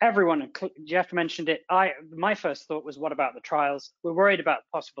 Everyone, Jeff mentioned it, my first thought was, what about the trials? We're worried about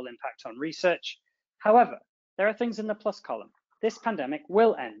possible impact on research. However, there are things in the plus column. This pandemic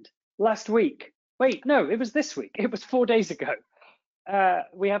will end. Last week, wait, no, it was this week. It was 4 days ago.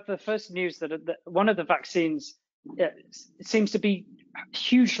 We have the first news that one of the vaccines seems to be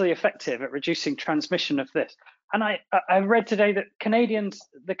hugely effective at reducing transmission of this. And I read today that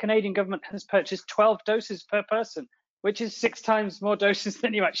the Canadian government has purchased 12 doses per person, which is 6 times more doses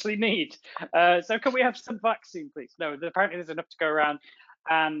than you actually need. So can we have some vaccine, please? No, apparently there's enough to go around.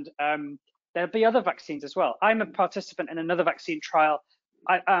 And there'll be other vaccines as well. I'm a participant in another vaccine trial.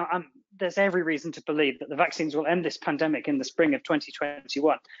 There's every reason to believe that the vaccines will end this pandemic in the spring of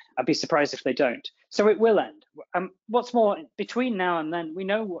 2021. I'd be surprised if they don't. So it will end. What's more, between now and then, we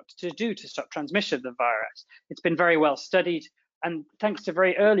know what to do to stop transmission of the virus. It's been very well studied. And thanks to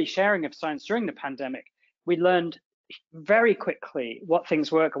very early sharing of science during the pandemic, we learned very quickly what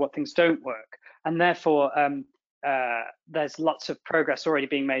things work and what things don't work. And therefore, there's lots of progress already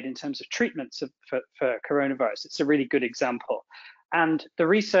being made in terms of treatments for coronavirus. It's a really good example. And the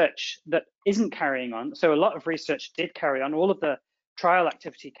research that isn't carrying on, so a lot of research did carry on, all of the trial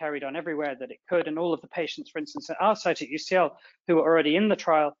activity carried on everywhere that it could, and all of the patients, for instance, at our site at UCL, who were already in the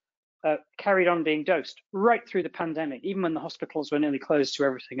trial, carried on being dosed right through the pandemic, even when the hospitals were nearly closed to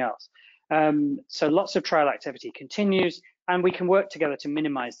everything else. So lots of trial activity continues, and we can work together to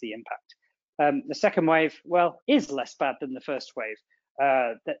minimize the impact. The second wave, well, is less bad than the first wave.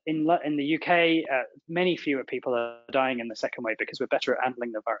 In the UK, many fewer people are dying in the second wave because we're better at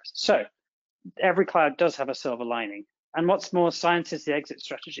handling the virus. So every cloud does have a silver lining. And what's more, science is the exit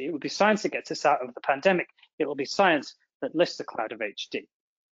strategy. It will be science that gets us out of the pandemic. It will be science that lifts the cloud of HD.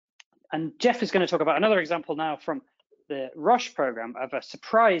 And Jeff is going to talk about another example now from the Roche program of a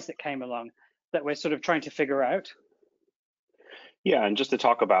surprise that came along that we're sort of trying to figure out. Yeah, and just to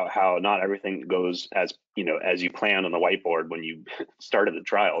talk about how not everything goes as as you planned on the whiteboard when you started the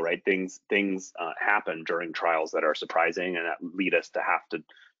trial, right? Things happen during trials that are surprising and that lead us to have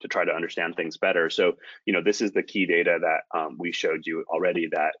to try to understand things better. So this is the key data that we showed you already,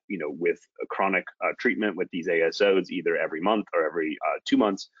 that with a chronic treatment with these ASOs, either every month or every 2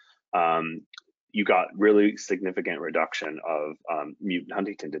 months, you got really significant reduction of mutant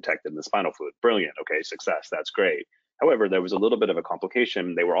Huntingtin detected in the spinal fluid. Brilliant. Okay, success. That's great. However, there was a little bit of a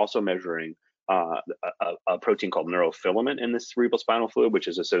complication. They were also measuring a protein called neurofilament in the cerebral spinal fluid, which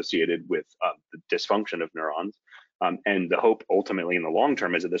is associated with the dysfunction of neurons. And the hope ultimately in the long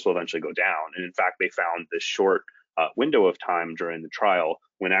term is that this will eventually go down. And in fact, they found this short window of time during the trial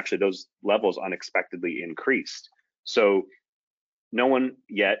when actually those levels unexpectedly increased. So no one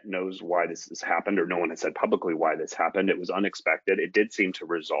yet knows why this has happened, or no one has said publicly why this happened. It was unexpected. It did seem to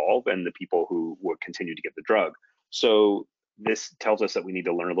resolve, and the people who would continue to get the drug. So this tells us that we need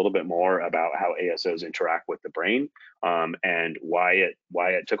to learn a little bit more about how ASOs interact with the brain, and why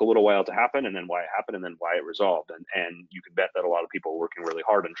it took a little while to happen, and then why it happened, and then why it resolved. And you can bet that a lot of people are working really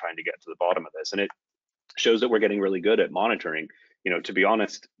hard on trying to get to the bottom of this. And it shows that we're getting really good at monitoring. To be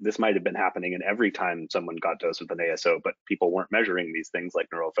honest, this might have been happening in every time someone got dosed with an ASO, but people weren't measuring these things like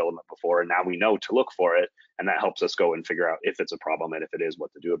neurofilament before, and now we know to look for it, and that helps us go and figure out if it's a problem, and if it is,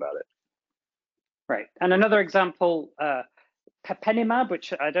 what to do about it. Right. And another example, Pepenimab,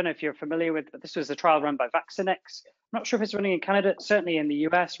 which I don't know if you're familiar with, but this was a trial run by Vaccinex. I'm not sure if it's running in Canada, certainly in the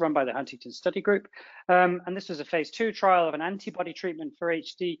US, run by the Huntington Study Group. And this was a phase 2 trial of an antibody treatment for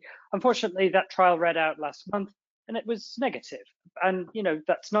HD. Unfortunately, that trial read out last month and it was negative. And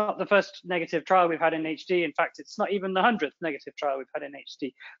that's not the first negative trial we've had in HD. In fact, it's not even the 100th negative trial we've had in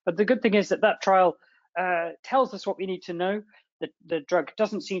HD. But the good thing is that that trial tells us what we need to know. The drug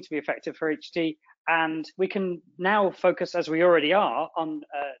doesn't seem to be effective for HD. And we can now focus, as we already are, on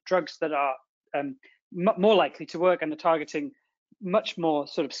drugs that are more likely to work and are targeting much more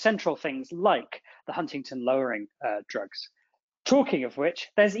sort of central things like the huntingtin-lowering drugs. Talking of which,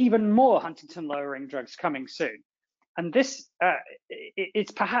 there's even more huntingtin-lowering drugs coming soon. And this,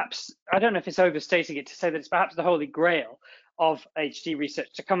 it's perhaps, I don't know if it's overstating it to say that it's perhaps the holy grail of HD research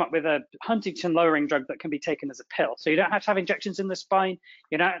to come up with a huntingtin-lowering drug that can be taken as a pill. So you don't have to have injections in the spine.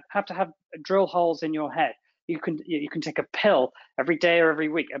 You don't have to have drill holes in your head. You can take a pill every day or every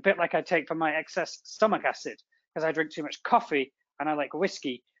week, a bit like I take for my excess stomach acid, because I drink too much coffee and I like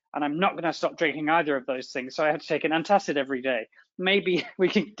whiskey, and I'm not going to stop drinking either of those things. So I have to take an antacid every day. Maybe we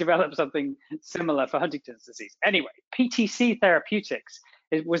can develop something similar for Huntington's disease. Anyway, PTC Therapeutics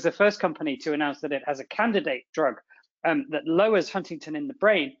was the first company to announce that it has a candidate drug that lowers Huntington in the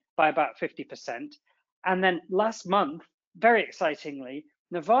brain by about 50%. And then last month, very excitingly,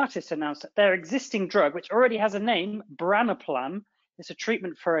 Novartis announced that their existing drug, which already has a name, branaplam, is a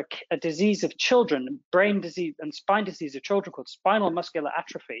treatment for a disease of children, brain disease and spine disease of children called spinal muscular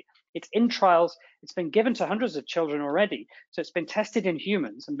atrophy. It's in trials. It's been given to hundreds of children already. So it's been tested in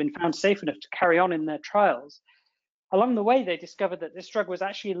humans and been found safe enough to carry on in their trials. Along the way, they discovered that this drug was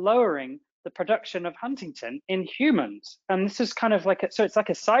actually lowering the production of huntingtin in humans. And this is kind of like, so it's like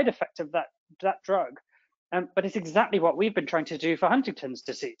a side effect of that drug. But it's exactly what we've been trying to do for Huntington's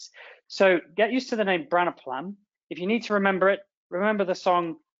disease. So get used to the name branaplam. If you need to remember it, remember the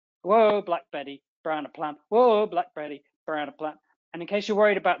song, Whoa, Black Betty, branaplam, whoa, Black Betty, branaplam. And in case you're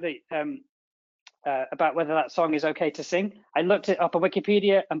worried about about whether that song is okay to sing, I looked it up on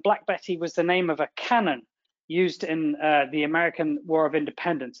Wikipedia, and Black Betty was the name of a cannon used in the American War of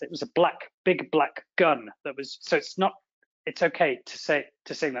Independence. It was a big black gun that was, so it's okay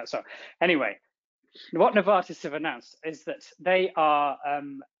to sing that song. Anyway, what Novartis have announced is that they are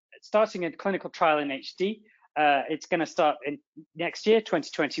starting a clinical trial in HD. It's going to start in next year,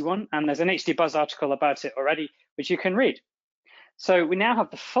 2021, and there's an HDBuzz article about it already, which you can read. So we now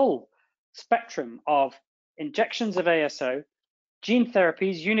have the full spectrum of injections of ASO, gene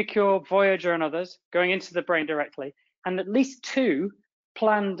therapies, Unicure, Voyager, and others going into the brain directly, and at least 2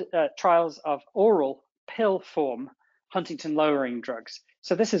 planned trials of oral pill form Huntingtin-lowering drugs.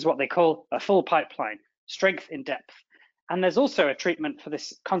 So this is what they call a full pipeline, strength in depth. And there's also a treatment for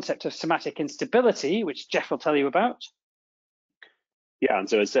this concept of somatic instability, which Jeff will tell you about. Yeah, and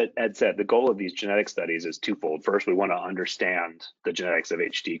so as Ed said, the goal of these genetic studies is twofold. First, we want to understand the genetics of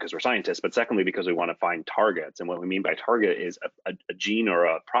HD because we're scientists, but secondly, because we want to find targets. And what we mean by target is a gene or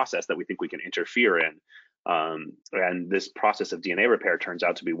a process that we think we can interfere in. And this process of DNA repair turns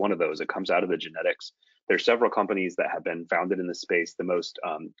out to be one of those. It comes out of the genetics. There's several companies that have been founded in this space. The most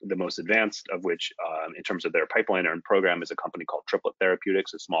advanced of which, in terms of their pipeline and program, is a company called Triplet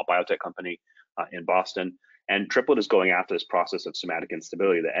Therapeutics, a small biotech company in Boston. And triplet is going after this process of somatic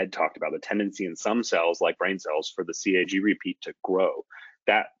instability that Ed talked about, the tendency in some cells, like brain cells, for the CAG repeat to grow.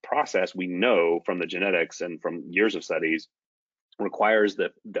 That process, we know from the genetics and from years of studies, requires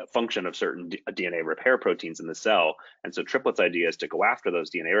the function of certain DNA repair proteins in the cell. And so triplet's idea is to go after those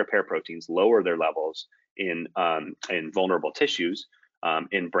DNA repair proteins, lower their levels in vulnerable tissues,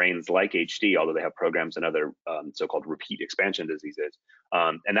 in brains like HD, although they have programs in other so-called repeat expansion diseases.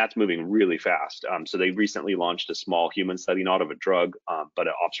 And that's moving really fast. So they recently launched a small human study, not of a drug, but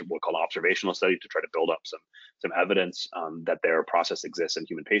what called an observational study to try to build up some evidence that their process exists in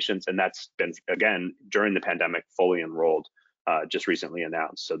human patients. And that's been, again, during the pandemic, fully enrolled, just recently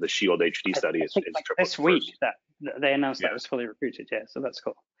announced. So the SHIELD HD study is like this week that they announced that was fully recruited. Yeah, so that's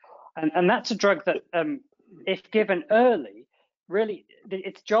cool. And that's a drug that, if given early, really,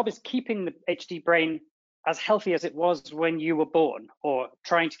 its job is keeping the HD brain as healthy as it was when you were born, or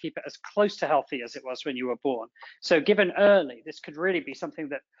trying to keep it as close to healthy as it was when you were born. So given early, this could really be something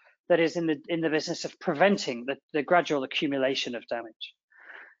that is in the business of preventing the gradual accumulation of damage.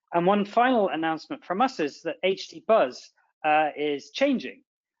 And one final announcement from us is that HDBuzz is changing,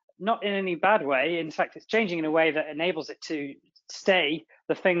 not in any bad way. In fact, it's changing in a way that enables it to stay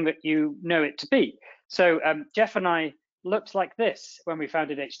the thing that you know it to be. So Jeff and I looked like this when we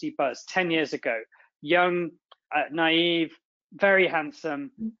founded HDBuzz 10 years ago. Young, naive, very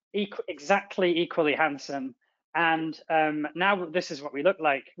handsome, exactly equally handsome. And now this is what we look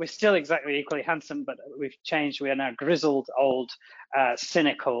like. We're still exactly equally handsome, but we've changed. We are now grizzled, old,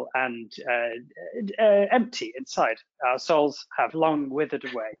 cynical, and empty inside. Our souls have long withered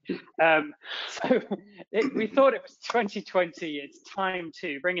away. So we thought it was 2020. It's time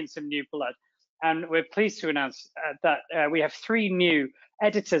to bring in some new blood. And we're pleased to announce that we have 3 new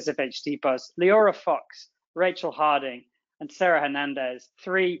editors of HDBuzz: Leora Fox, Rachel Harding, and Sarah Hernandez,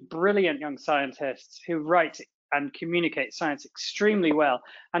 3 brilliant young scientists who write and communicate science extremely well.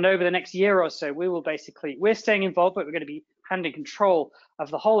 And over the next year or so, we're staying involved, but we're going to be handing control of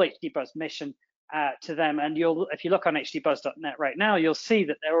the whole HDBuzz mission to them. And if you look on hdbuzz.net right now, you'll see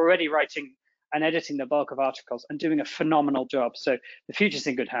that they're already writing and editing the bulk of articles and doing a phenomenal job. So the future's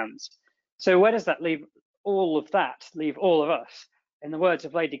in good hands. So where does that leave all of us? In the words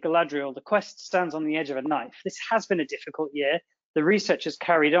of Lady Galadriel, the quest stands on the edge of a knife. This has been a difficult year. The research has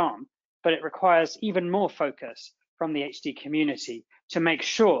carried on, but it requires even more focus from the HD community to make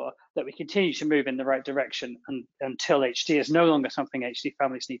sure that we continue to move in the right direction until HD is no longer something HD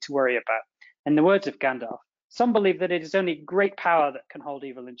families need to worry about. In the words of Gandalf, some believe that it is only great power that can hold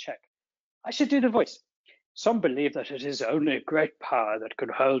evil in check. I should do the voice. Some believe that it is only great power that can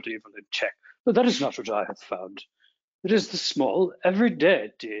hold evil in check, but that is not what I have found. It is the small,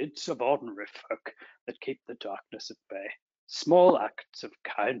 everyday deeds of ordinary folk that keep the darkness at bay. Small acts of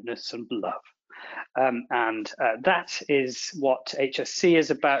kindness and love. That is what HSC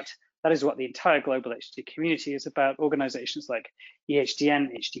is about. That is what the entire global HD community is about. Organizations like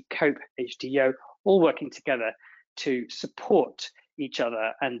EHDN, HD COPE, HDYO, all working together to support each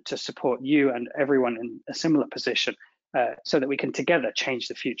other and to support you and everyone in a similar position so that we can together change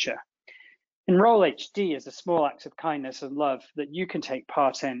the future. Enroll HD is a small act of kindness and love that you can take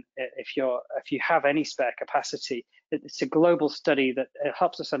part in if you have any spare capacity. It's a global study that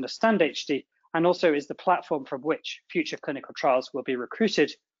helps us understand HD and also is the platform from which future clinical trials will be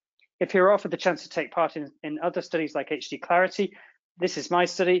recruited. If you're offered the chance to take part in other studies like HD Clarity, this is my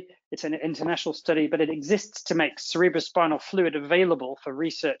study. It's an international study, but it exists to make cerebrospinal fluid available for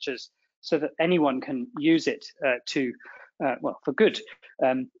researchers so that anyone can use it for good.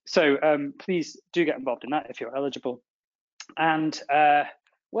 Please do get involved in that if you're eligible. And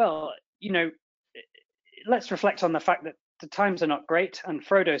let's reflect on the fact that the times are not great. And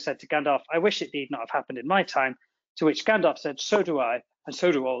Frodo said to Gandalf, "I wish it need not have happened in my time." To which Gandalf said, "So do I, and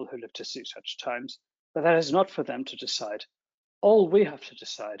so do all who live to see such times. But that is not for them to decide. All we have to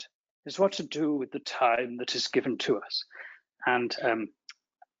decide is what to do with the time that is given to us." And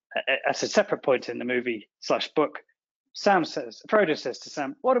at a separate point in the movie/book, Frodo says to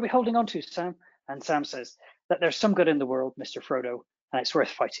Sam, "What are we holding on to, Sam?" And Sam says that there's some good in the world, Mr. Frodo, and it's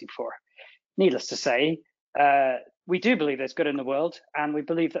worth fighting for. Needless to say, we do believe there's good in the world, and we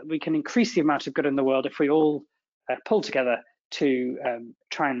believe that we can increase the amount of good in the world if we all pull together to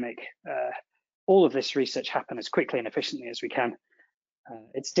try and make all of this research happen as quickly and efficiently as we can.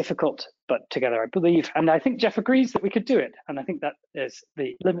 It's difficult, but together I believe, and I think Jeff agrees that we could do it. And I think that is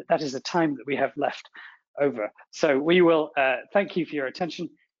the limit. That is the time that we have left over. So we will thank you for your attention.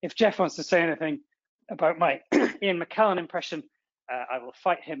 If Jeff wants to say anything about my Ian McKellen impression, I will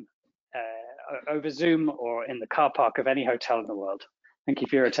fight him over Zoom or in the car park of any hotel in the world. Thank you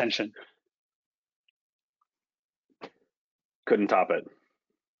for your attention. Couldn't top it.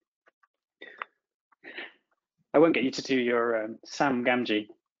 I won't get you to do your Sam Gamgee.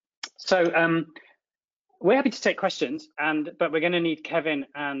 So we're happy to take questions, but we're going to need Kevin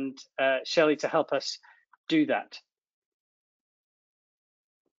and Shelley to help us do that.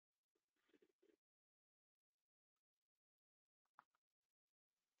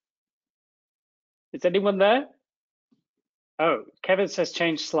 Is anyone there? Oh, Kevin says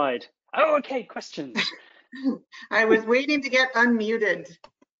change slide. Oh, okay, questions. I was waiting to get unmuted.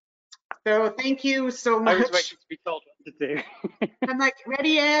 So thank you so much. I was waiting to be told what to do. I'm like,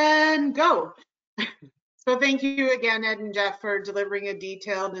 ready and go. So thank you again, Ed and Jeff, for delivering a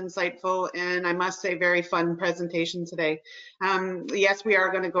detailed, insightful, and I must say very fun presentation today. Yes, we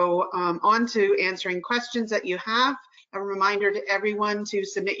are going to go on to answering questions that you have. A reminder to everyone to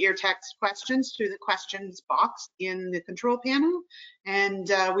submit your text questions through the questions box in the control panel.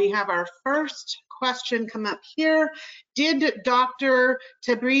 And we have our first question come up here. Did Dr.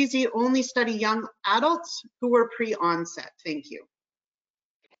 Tabrizi only study young adults who were pre-onset? Thank you.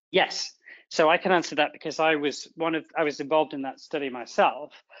 Yes, so I can answer that because I was involved in that study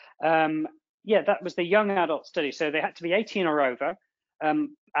myself. Yeah, that was the young adult study. So they had to be 18 or over,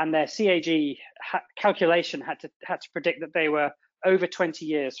 and their CAG calculation had to predict that they were over 20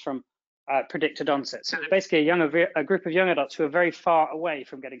 years from predicted onset. So basically a group of young adults who are very far away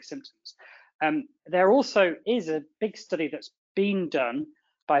from getting symptoms. There also is a big study that's been done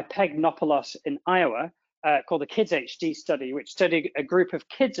by Peg Nopoulos in Iowa called the Kids HD study, which studied a group of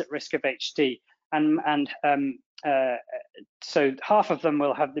kids at risk of HD. So half of them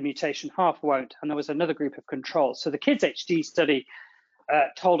will have the mutation, half won't, and there was another group of controls. So the Kids HD study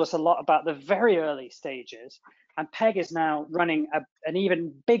told us a lot about the very early stages, and Peg is now running an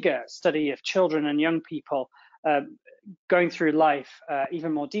even bigger study of children and young people going through life,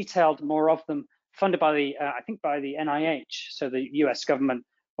 even more detailed, more of them, funded by the, I think by the NIH, so the US government,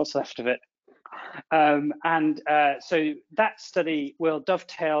 what's left of it. So that study will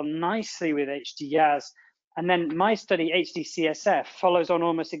dovetail nicely with HDYAS. And then my study, HD-CSF, follows on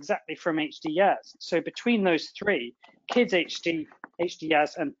almost exactly from HDYAS. So between those three, Kids HD,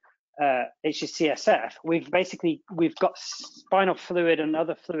 HDYAS, and HD-CSF, we've got spinal fluid and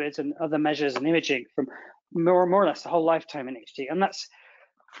other fluids and other measures and imaging from more or less the whole lifetime in HD. And that's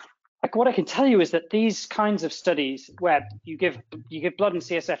like, what I can tell you is that these kinds of studies where you give blood and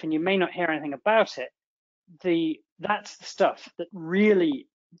CSF and you may not hear anything about it, that's the stuff that really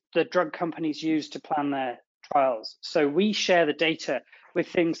the drug companies use to plan their trials. So we share the data with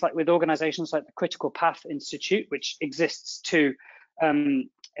things like with organizations like the Critical Path Institute, which exists to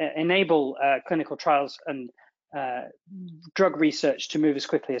enable clinical trials and drug research to move as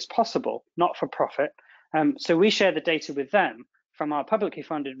quickly as possible, not for profit. So we share the data with them from our publicly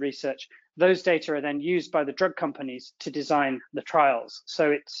funded research. Those data are then used by the drug companies to design the trials.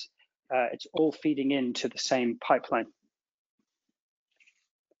 So it's all feeding into the same pipeline.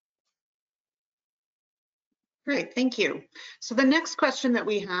 Great, thank you. So the next question that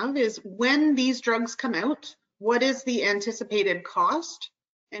we have is, when these drugs come out, what is the anticipated cost,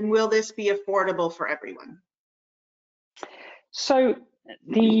 and will this be affordable for everyone? So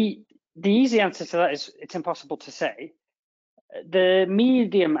the easy answer to that is it's impossible to say. The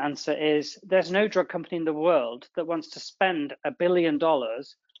medium answer is there's no drug company in the world that wants to spend $1 billion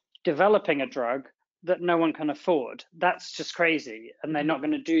developing a drug that no one can afford. That's just crazy, and they're not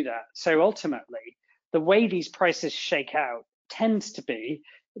going to do that. So ultimately, the way these prices shake out tends to be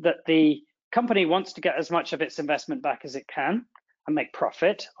that the company wants to get as much of its investment back as it can and make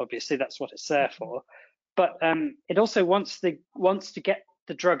profit. Obviously, that's what it's there for. But it also wants to get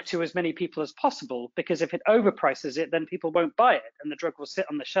the drug to as many people as possible, because if it overprices it, then people won't buy it and the drug will sit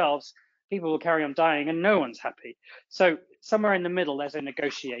on the shelves, people will carry on dying and no one's happy. So somewhere in the middle, there's a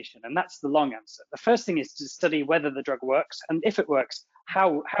negotiation, and that's the long answer. The first thing is to study whether the drug works, and if it works,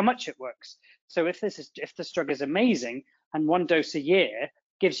 how much it works. So if this drug is amazing and one dose a year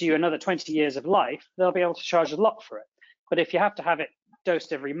gives you another 20 years of life, they'll be able to charge a lot for it. But if you have to have it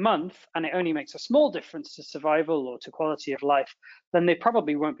dosed every month and it only makes a small difference to survival or to quality of life, then they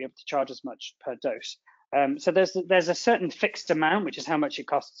probably won't be able to charge as much per dose. So there's a certain fixed amount, which is how much it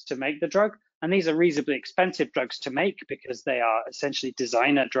costs to make the drug. And these are reasonably expensive drugs to make because they are essentially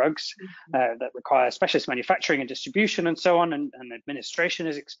designer drugs that require specialist manufacturing and distribution and so on, and administration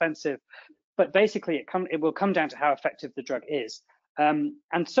is expensive. But basically, it will come down to how effective the drug is. And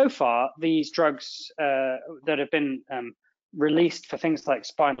so far, these drugs that have been released for things like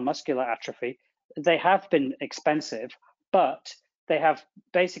spinal muscular atrophy, they have been expensive, but they have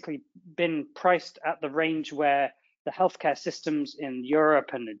basically been priced at the range where the healthcare systems in Europe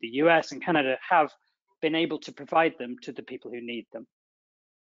and the US and Canada have been able to provide them to the people who need them.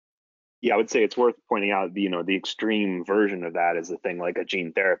 Yeah, I would say it's worth pointing out, the extreme version of that is a thing like a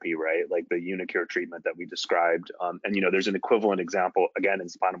gene therapy, right? Like the Unicure treatment that we described. And, there's an equivalent example, again, in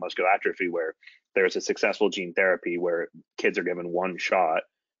spinal muscular atrophy, where there's a successful gene therapy where kids are given one shot,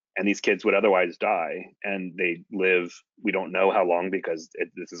 and these kids would otherwise die, and they live, we don't know how long because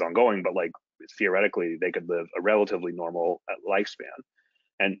this is ongoing, but like theoretically, they could live a relatively normal lifespan.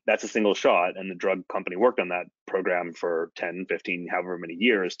 And that's a single shot. And the drug company worked on that program for 10, 15, however many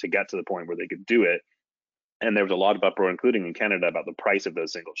years to get to the point where they could do it. And there was a lot of uproar, including in Canada, about the price of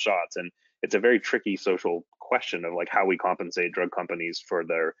those single shots. And it's a very tricky social question of like how we compensate drug companies for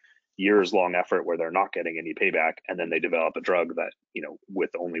their years-long effort where they're not getting any payback, and then they develop a drug that,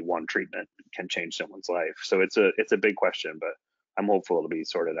 with only one treatment can change someone's life. So it's a big question, but I'm hopeful it'll be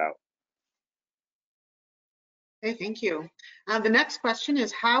sorted out. Okay, thank you. The next question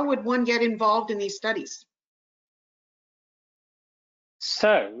is, how would one get involved in these studies?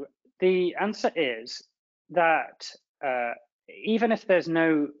 So the answer is that even if there's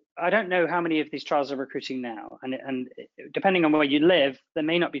I don't know how many of these trials are recruiting now, and depending on where you live, there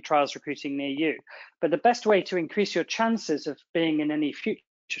may not be trials recruiting near you. But the best way to increase your chances of being in any future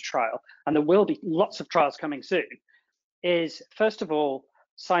trial, and there will be lots of trials coming soon, is first of all,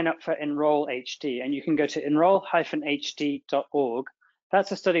 sign up for Enroll HD, and you can go to enroll-hd.org.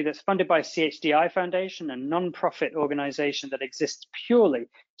 That's a study that's funded by CHDI Foundation, a non-profit organization that exists purely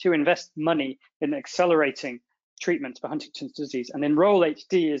to invest money in accelerating treatments for Huntington's disease. And Enroll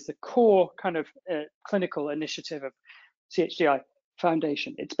HD is the core kind of clinical initiative of CHDI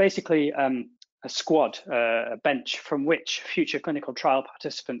Foundation. It's basically a squad, a bench from which future clinical trial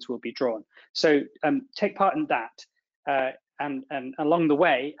participants will be drawn. So take part in that. And along the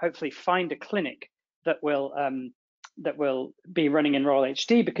way, hopefully find a clinic that will be running Enroll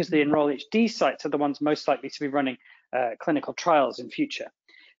HD, because the Enroll HD sites are the ones most likely to be running clinical trials in future.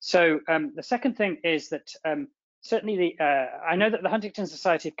 So the second thing is that certainly I know that the Huntington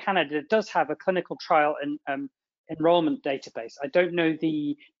Society of Canada does have a clinical trial and enrollment database. I don't know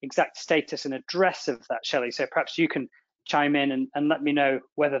the exact status and address of that, Shelley, so perhaps you can chime in and let me know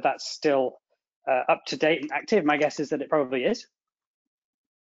whether that's still up to date and active. My guess is that it probably is.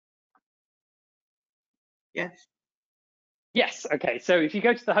 Yes. Yes. Okay. So if you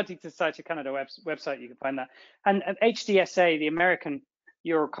go to the Huntington Society of Canada website, you can find that. And HDSA, the American,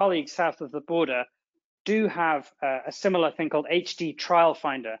 your colleagues south of the border, do have a similar thing called HD Trial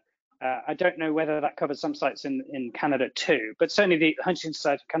Finder. I don't know whether that covers some sites in Canada too, but certainly the Huntington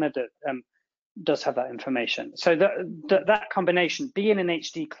Society of Canada does have that information. So that combination, be in an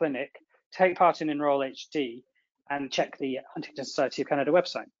HD clinic, take part in Enroll HD, and check the Huntington Society of Canada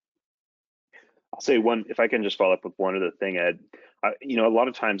website. I'll say one, if I can just follow up with one other thing, Ed. A lot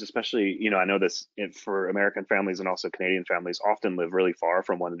of times, especially, I know this for American families and also Canadian families, often live really far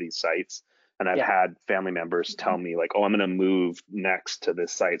from one of these sites. And I've had family members tell me like, oh, I'm going to move next to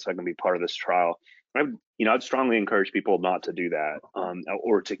this site so I can be part of this trial. I'd strongly encourage people not to do that,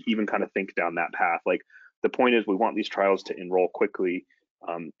 or to even kind of think down that path. Like, the point is, we want these trials to enroll quickly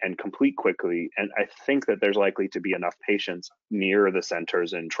and complete quickly. And I think that there's likely to be enough patients near the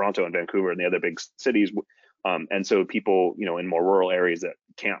centers in Toronto and Vancouver and the other big cities. And so people, in more rural areas that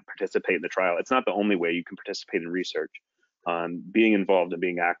can't participate in the trial, it's not the only way you can participate in research. Being involved and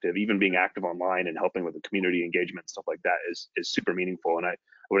being active, even being active online and helping with the community engagement, stuff like that is super meaningful. And I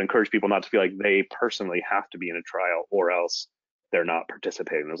would encourage people not to feel like they personally have to be in a trial or else they're not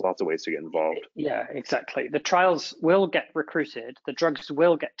participating. There's lots of ways to get involved. Yeah, exactly. The trials will get recruited. The drugs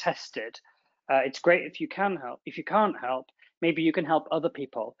will get tested. It's great if you can help. If you can't help, maybe you can help other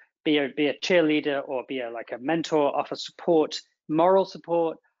people. Be a cheerleader, or be a mentor, offer support, moral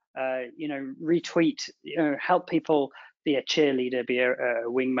support. Retweet. Help people. Be a cheerleader. Be a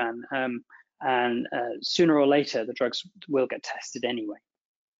wingman. And sooner or later, the drugs will get tested anyway.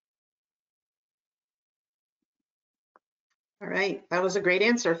 All right, that was a great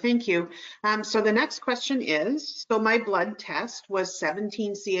answer. Thank you. So the next question is, so my blood test was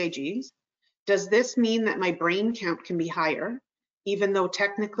 17 CAGs. Does this mean that my brain count can be higher, even though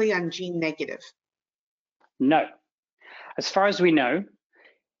technically I'm gene negative? No. As far as we know,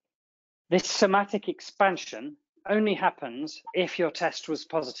 this somatic expansion only happens if your test was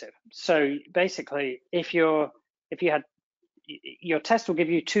positive. So basically, if your test will give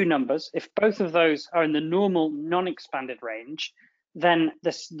you two numbers. If both of those are in the normal non-expanded range, then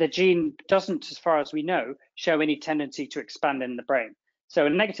the gene doesn't, as far as we know, show any tendency to expand in the brain. So a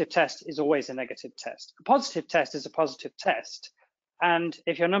negative test is always a negative test. A positive test is a positive test. And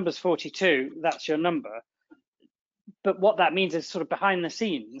if your number's 42, that's your number. but what that means is sort of behind the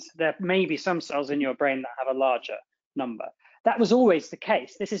scenes, there may be some cells in your brain that have a larger number. That was always the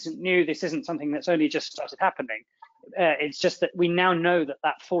case. This isn't new. This isn't something that's only just started happening. It's just that we now know that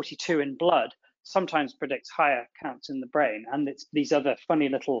that 42 in blood sometimes predicts higher counts in the brain, and it's these other funny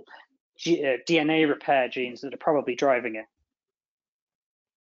little DNA repair genes that are probably driving it.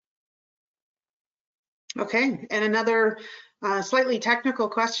 Okay, and another slightly technical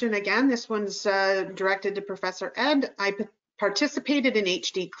question again. This one's directed to Professor Ed. I participated in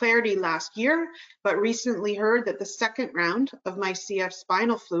HD Clarity last year, but recently heard that the second round of my CF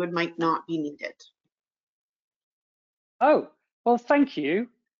spinal fluid might not be needed. Oh, well, thank you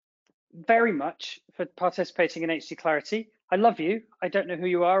very much for participating in HD Clarity. I love you. I don't know who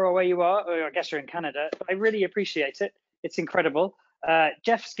you are or where you are, or I guess you're in Canada, but I really appreciate it. It's incredible.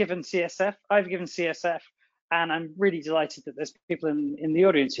 Jeff's given CSF, I've given CSF, and I'm really delighted that there's people in the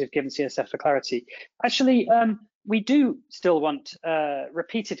audience who have given CSF for Clarity. Actually, we do still want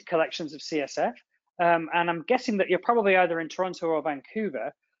repeated collections of CSF, and I'm guessing that you're probably either in Toronto or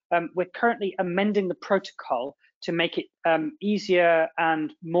Vancouver. We're currently amending the protocol to make it easier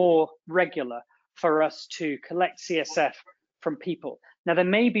and more regular for us to collect CSF from people. Now, there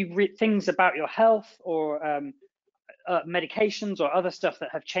may be things about your health or medications or other stuff that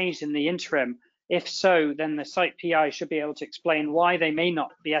have changed in the interim. If so, then the site PI should be able to explain why they may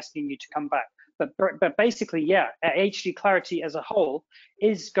not be asking you to come back. But basically, yeah, HD Clarity as a whole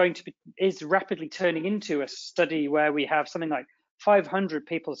is rapidly turning into a study where we have something like 500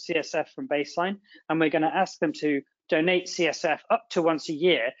 people's CSF from baseline, and we're going to ask them to donate CSF up to once a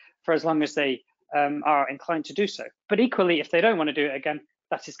year for as long as they are inclined to do so. But equally, if they don't want to do it again,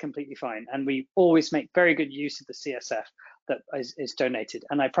 that is completely fine. And we always make very good use of the CSF that is donated.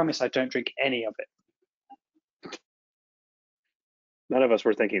 And I promise I don't drink any of it. None of us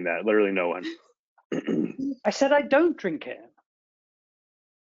were thinking that, literally no one. I said I don't drink it.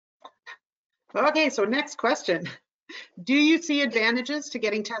 Okay, so next question. Do you see advantages to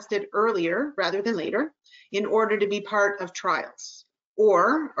getting tested earlier rather than later in order to be part of trials?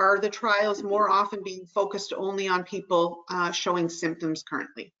 Or are the trials more often being focused only on people showing symptoms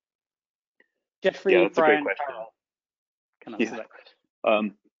currently? Jeffrey, yeah, that's Brian, a great question. Carroll can answer that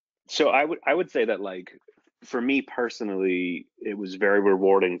question. So I would say that, like, for me personally, it was very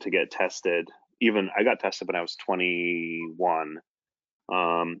rewarding to get tested. Even I got tested when I was 21.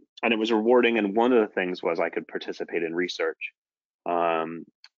 And it was rewarding, and one of the things was I could participate in research. And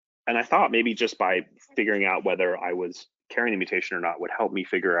I thought maybe just by figuring out whether I was carrying the mutation or not would help me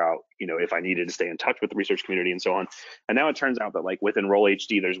figure out, if I needed to stay in touch with the research community and so on. And now it turns out that, like, with Enroll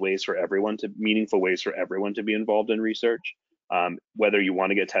HD, there's meaningful ways for everyone to be involved in research, whether you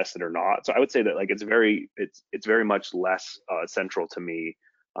want to get tested or not. So I would say that, like, it's very much less central to me,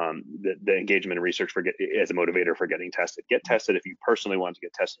 the engagement in research as a motivator for getting tested. Get tested if you personally want to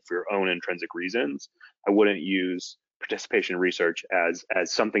get tested for your own intrinsic reasons. I wouldn't use participation in research as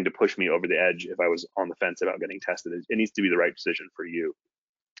something to push me over the edge if I was on the fence about getting tested. It needs to be the right decision for you.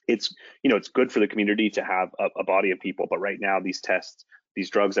 It's good for the community to have a body of people, but right now these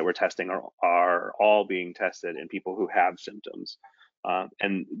drugs that we're testing are all being tested in people who have symptoms.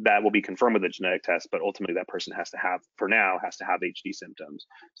 And that will be confirmed with a genetic test, but ultimately that person has to have HD symptoms.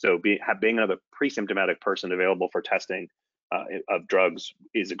 So being another pre-symptomatic person available for testing of drugs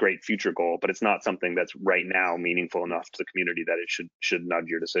is a great future goal, but it's not something that's right now meaningful enough to the community that it should nudge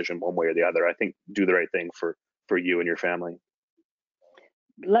your decision one way or the other. I think do the right thing for you and your family.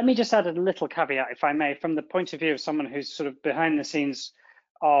 Let me just add a little caveat, if I may, from the point of view of someone who's sort of behind the scenes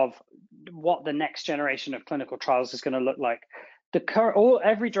of what the next generation of clinical trials is going to look like.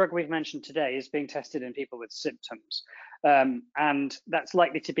 Every drug we've mentioned today is being tested in people with symptoms, and that's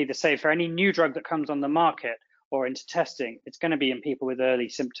likely to be the same for any new drug that comes on the market or into testing. It's going to be in people with early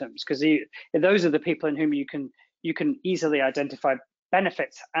symptoms, because those are the people in whom you can easily identify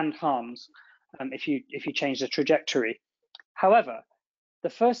benefits and harms if you change the trajectory. However, the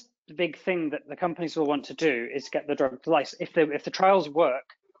first big thing that the companies will want to do is get the drug license. If the trials work,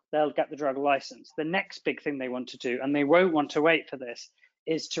 they'll get the drug license. The next big thing they want to do, and they won't want to wait for this,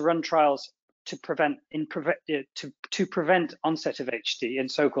 is to run trials to prevent onset of HD in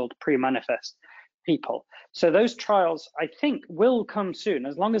so-called pre-manifest people. So those trials, I think, will come soon,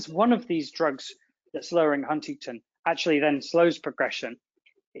 as long as one of these drugs that's lowering Huntington actually then slows progression.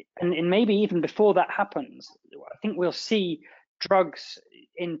 And maybe even before that happens, I think we'll see drugs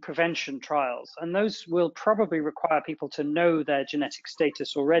in prevention trials, and those will probably require people to know their genetic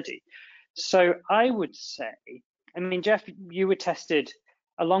status already. So I would say, I mean, Jeff, you were tested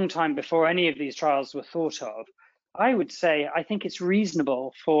a long time before any of these trials were thought of. I would say I think it's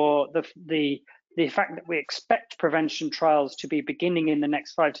reasonable for the the fact that we expect prevention trials to be beginning in the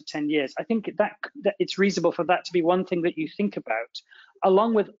next 5 to 10 years, I think that it's reasonable for that to be one thing that you think about,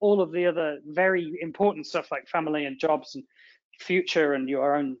 along with all of the other very important stuff like family and jobs and future and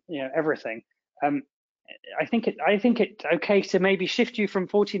your own, everything. I think it's okay to maybe shift you from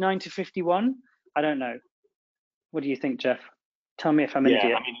 49 to 51. I don't know. What do you think, Jeff? Tell me if I'm an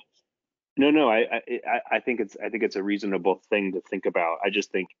idiot. I mean, no. I think it's a reasonable thing to think about. I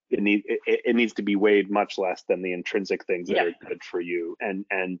just think it needs to be weighed much less than the intrinsic things that are good for you, and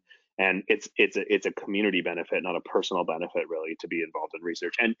it's a community benefit, not a personal benefit, really, to be involved in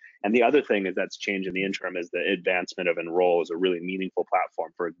research. And the other thing is that's changed in the interim is the advancement of Enroll is a really meaningful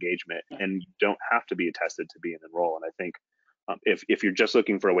platform for engagement, and you don't have to be tested to be in Enroll. And I think if you're just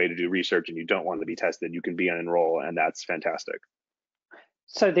looking for a way to do research and you don't want to be tested, you can be on Enroll, and that's fantastic.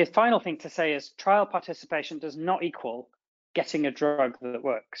 So the final thing to say is trial participation does not equal getting a drug that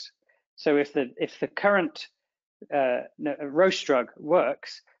works. So if the current Roche drug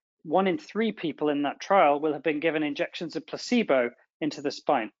works, 1 in 3 people in that trial will have been given injections of placebo into the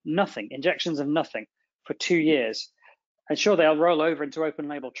spine. Nothing, injections of nothing for 2 years. And sure, they'll roll over into open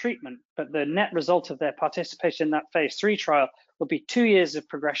label treatment, but the net result of their participation in that phase 3 trial will be 2 years of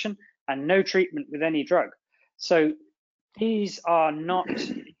progression and no treatment with any drug. So these are not,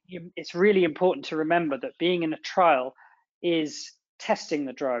 it's really important to remember that being in a trial is testing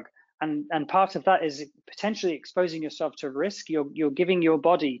the drug. And part of that is potentially exposing yourself to risk. You're giving your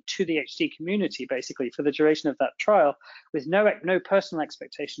body to the HD community, basically, for the duration of that trial, with no personal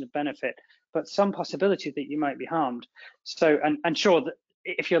expectation of benefit, but some possibility that you might be harmed. So, and sure, that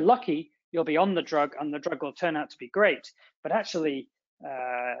if you're lucky, you'll be on the drug, and the drug will turn out to be great. But actually,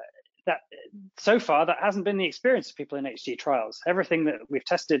 that so far that hasn't been the experience of people in HD trials. Everything that we've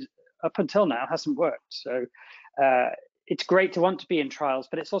tested up until now hasn't worked. So it's great to want to be in trials,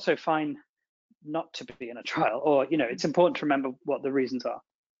 but it's also fine not to be in a trial, or it's important to remember what the reasons are.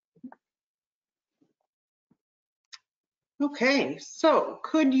 Okay, so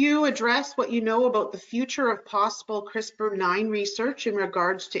could you address what you know about the future of possible CRISPR-9 research in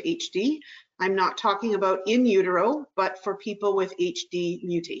regards to HD? I'm not talking about in utero, but for people with HD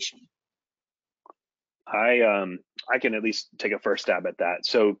mutation. I can at least take a first stab at that.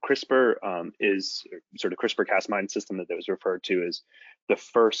 So CRISPR is sort of CRISPR-Cas9 system that was referred to as the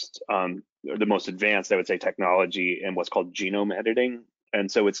first, or the most advanced, I would say, technology in what's called genome editing.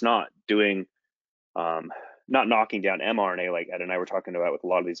 And so it's not doing, not knocking down mRNA like Ed and I were talking about with a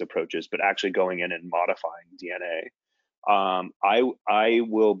lot of these approaches, but actually going in and modifying DNA. I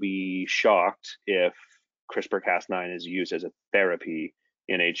will be shocked if CRISPR-Cas9 is used as a therapy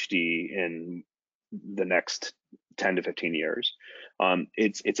in HD in the next 10 to 15 years.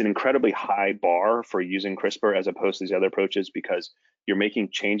 It's an incredibly high bar for using CRISPR as opposed to these other approaches, because you're making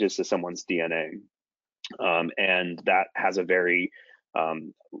changes to someone's DNA. And that has a very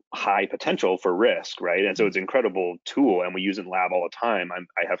high potential for risk, right? And so it's an incredible tool, and we use it in lab all the time.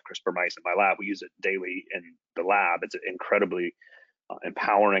 I have CRISPR mice in my lab. We use it daily in the lab. It's an incredibly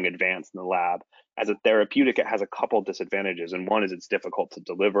empowering advance in the lab. As a therapeutic, it has a couple disadvantages, and one is it's difficult to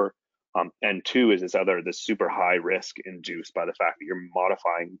deliver. And two is this super high risk induced by the fact that you're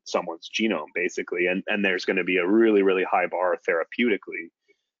modifying someone's genome, basically. And there's going to be a really, really high bar therapeutically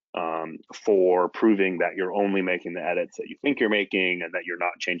for proving that you're only making the edits that you think you're making and that you're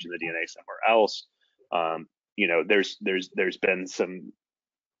not changing the DNA somewhere else. There's been some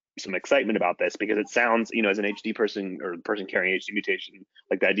excitement about this, because it sounds, as an HD person or person carrying HD mutation,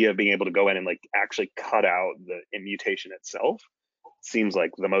 like the idea of being able to go in and like actually cut out the mutation itself seems like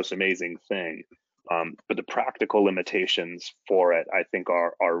the most amazing thing. But the practical limitations for it, I think,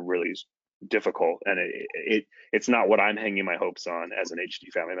 are really difficult, and it's not what I'm hanging my hopes on as an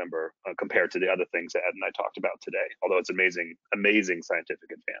HD family member compared to the other things that Ed and I talked about today, although it's amazing scientific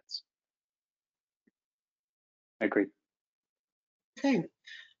advance. I agree. Okay.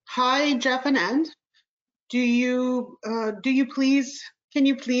 Hi, Jeff and Ed. Can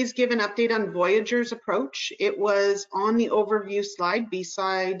you please give an update on Voyager's approach? It was on the overview slide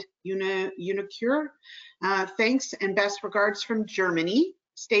beside Unicure. Thanks and best regards from Germany.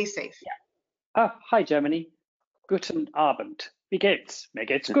 Stay safe. Yeah. Hi Germany. Guten Abend. Wie geht's? Mir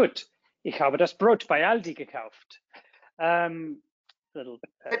geht's gut. Ich habe das Brot bei Aldi gekauft.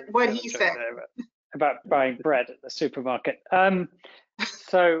 What he said about buying bread at the supermarket.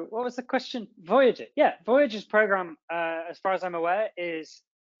 So what was the question? Voyager. Yeah, Voyager's program, as far as I'm aware, is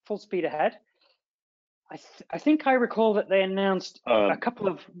full speed ahead. I think I recall that they announced a couple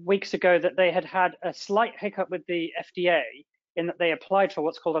of weeks ago that they had a slight hiccup with the FDA in that they applied for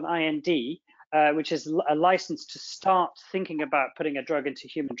what's called an IND which is a license to start thinking about putting a drug into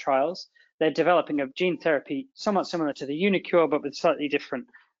human trials. They're developing a gene therapy somewhat similar to the Unicure, but with slightly different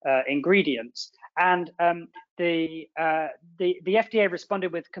ingredients. And the FDA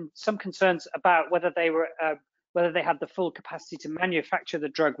responded with some concerns about whether they had the full capacity to manufacture the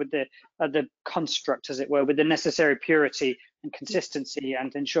drug with the construct, as it were, with the necessary purity and consistency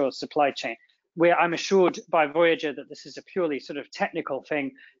and ensure supply chain. I'm assured by Voyager that this is a purely sort of technical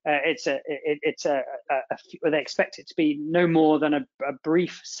thing. They expect it to be no more than a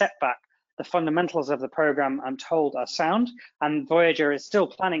brief setback. The fundamentals of the program, I'm told, are sound, and Voyager is still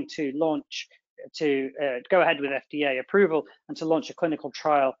planning to launch, go ahead with FDA approval and to launch a clinical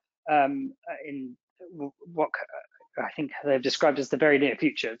trial in what I think they've described as the very near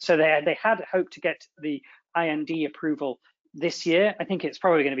future. So they had hoped to get the IND approval this year. I think it's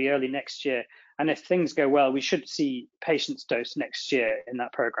probably going to be early next year. And if things go well, we should see patients dosed next year in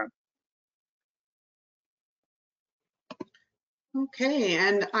that program. Okay,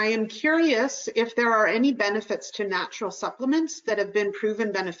 and I am curious if there are any benefits to natural supplements that have been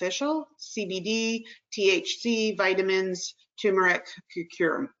proven beneficial: CBD, THC, vitamins, turmeric,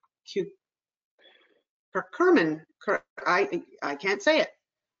 curcumin. I can't say it.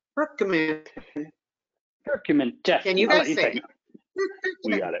 Curcumin. Curcumin, Jeff. Can you guys say it?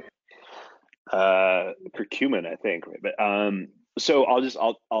 We got it. Curcumin, I think. But so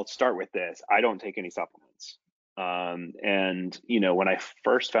I'll start with this. I don't take any supplements. And when I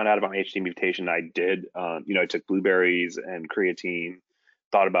first found out about my HD mutation, I did. I took blueberries and creatine.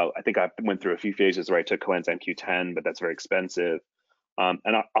 Thought about. I think I went through a few phases where I took coenzyme Q10, but that's very expensive.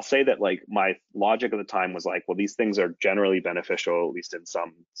 And I'll say that like my logic at the time was like, well, these things are generally beneficial, at least in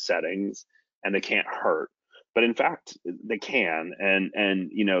some settings, and they can't hurt. But in fact, they can, and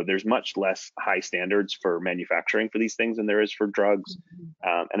there's much less high standards for manufacturing for these things than there is for drugs.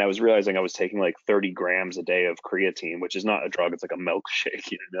 And I was realizing I was taking like 30 grams a day of creatine, which is not a drug; it's like a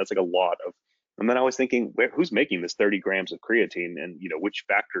milkshake. That's like a lot of. And then I was thinking, who's making this 30 grams of creatine, and which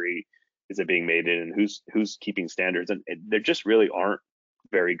factory is it being made in, and who's keeping standards? And there just really aren't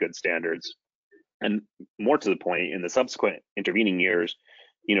very good standards. And more to the point, in the subsequent intervening years,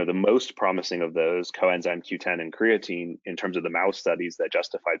 the most promising of those, coenzyme Q10 and creatine, in terms of the mouse studies that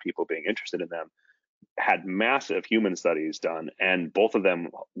justified people being interested in them, had massive human studies done, and both of them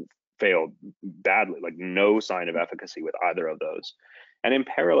failed badly, like no sign of efficacy with either of those. And in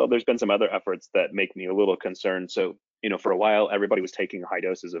parallel, there's been some other efforts that make me a little concerned. So, for a while, everybody was taking high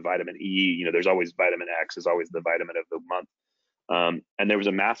doses of vitamin E. There's always vitamin X is always the vitamin of the month. And there was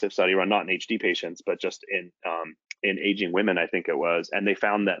a massive study run, not in HD patients, but just in aging women, I think it was. And they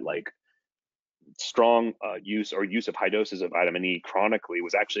found that like strong use of high doses of vitamin E chronically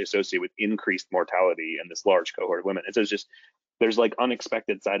was actually associated with increased mortality in this large cohort of women. And so there's like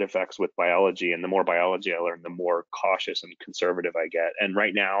unexpected side effects with biology, and the more biology I learn, the more cautious and conservative I get. And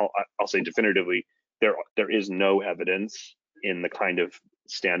right now, I'll say definitively, there is no evidence in the kind of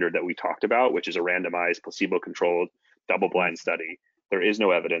standard that we talked about, which is a randomized, placebo-controlled, double-blind study. There is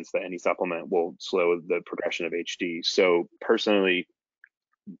no evidence that any supplement will slow the progression of HD. So personally,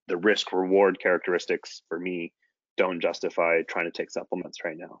 the risk-reward characteristics for me don't justify trying to take supplements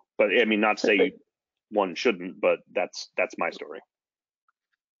right now. But I mean, not to say one shouldn't, but that's my story.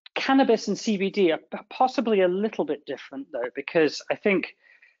 Cannabis and CBD are possibly a little bit different though, because I think,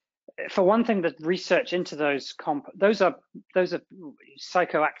 for one thing, the research into those are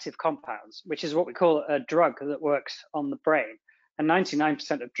psychoactive compounds, which is what we call a drug that works on the brain. And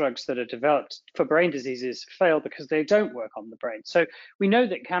 99% of drugs that are developed for brain diseases fail because they don't work on the brain. So we know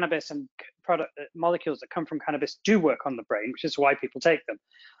that cannabis and molecules that come from cannabis do work on the brain, which is why people take them.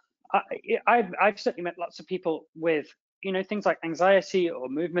 I've certainly met lots of people with things like anxiety or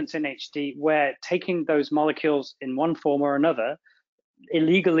movements in HD, where taking those molecules in one form or another,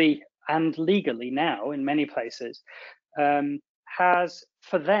 illegally and legally now in many places, has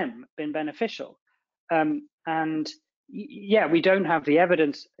for them been beneficial. And yeah, we don't have the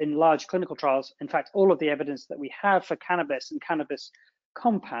evidence in large clinical trials. In fact, all of the evidence that we have for cannabis and cannabis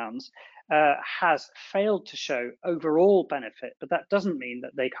compounds has failed to show overall benefit, but that doesn't mean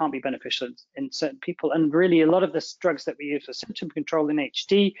that they can't be beneficial in certain people. And really, a lot of the drugs that we use for symptom control in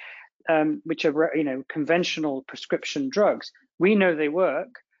HD, which are conventional prescription drugs, we know they work,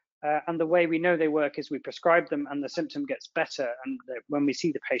 and the way we know they work is we prescribe them, and the symptom gets better. And when we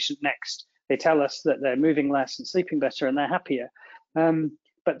see the patient next, they tell us that they're moving less and sleeping better, and they're happier.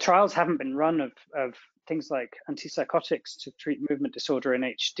 But trials haven't been run of things like antipsychotics to treat movement disorder in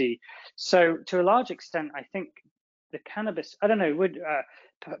HD. So to a large extent, I think the cannabis, I don't know,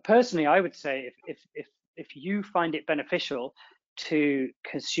 personally, I would say if you find it beneficial, to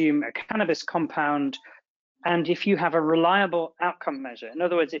consume a cannabis compound, and if you have a reliable outcome measure, in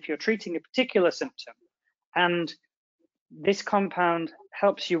other words, if you're treating a particular symptom and this compound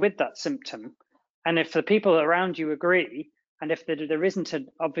helps you with that symptom, and if the people around you agree, and if there isn't an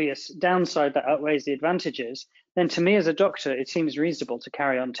obvious downside that outweighs the advantages, then to me as a doctor, it seems reasonable to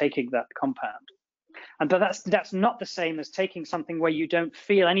carry on taking that compound. But that's not the same as taking something where you don't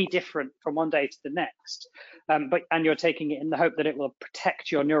feel any different from one day to the next, and you're taking it in the hope that it will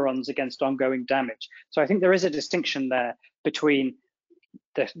protect your neurons against ongoing damage. So I think there is a distinction there between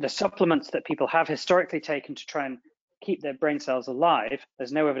the supplements that people have historically taken to try and keep their brain cells alive.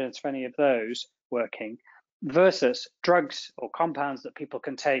 There's no evidence for any of those working, versus drugs or compounds that people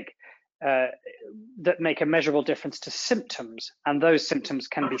can take that make a measurable difference to symptoms, and those symptoms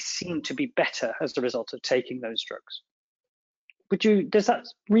can be seen to be better as a result of taking those drugs. Does that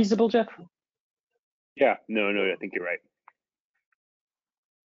reasonable, Jeff? Yeah, no, I think you're right.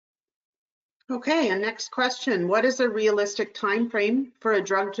 Okay, and next question. What is a realistic time frame for a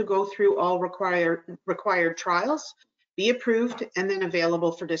drug to go through all required trials, be approved, and then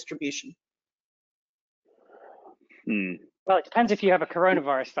available for distribution? Well, it depends if you have a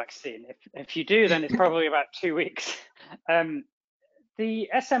coronavirus vaccine. If you do, then it's probably about 2 weeks. The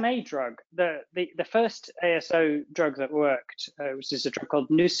SMA drug, the first ASO drug that worked, which is a drug called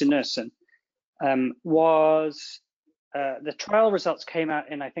nusinersen, the trial results came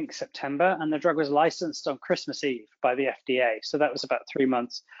out in, I think, September, and the drug was licensed on Christmas Eve by the FDA. So that was about 3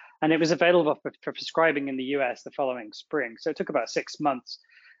 months. And it was available for prescribing in the US the following spring. So it took about 6 months.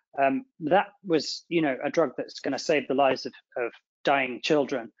 That was, a drug that's going to save the lives of dying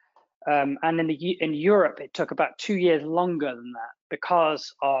children. And in Europe, it took about 2 years longer than that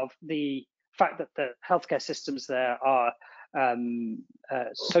because of the fact that the healthcare systems there are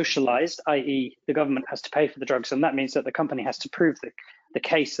socialized, i.e. the government has to pay for the drugs, and that means that the company has to prove the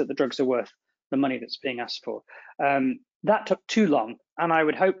case that the drugs are worth the money that's being asked for. That took too long, and I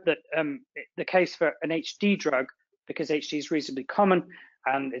would hope that the case for an HD drug, because HD is reasonably common,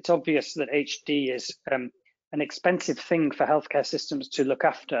 and it's obvious that HD is an expensive thing for healthcare systems to look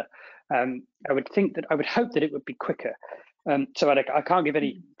after, I would hope that it would be quicker. So I can't give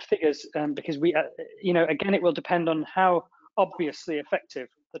any figures because again, it will depend on how obviously effective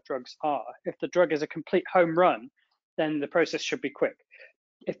the drugs are. If the drug is a complete home run, then the process should be quick.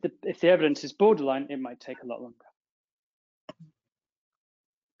 If the evidence is borderline, it might take a lot longer.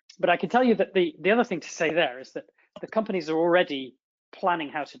 But I can tell you that the other thing to say there is that the companies are already planning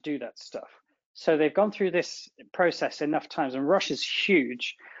how to do that stuff. So they've gone through this process enough times, and Roche is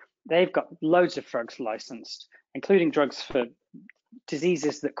huge. They've got loads of drugs licensed, including drugs for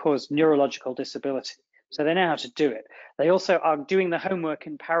diseases that cause neurological disability. So they know how to do it. They also are doing the homework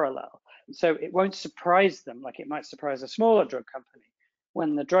in parallel. So it won't surprise them like it might surprise a smaller drug company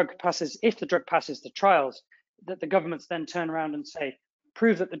when the drug passes, if the drug passes the trials, that the governments then turn around and say,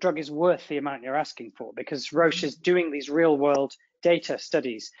 prove that the drug is worth the amount you're asking for, because Roche is doing these real world data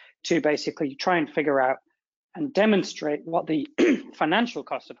studies to basically try and figure out and demonstrate what the financial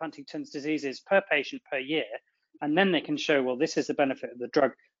cost of Huntington's disease is per patient per year. And then they can show, well, this is the benefit of the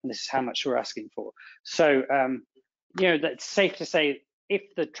drug, and this is how much we're asking for. So, that's safe to say if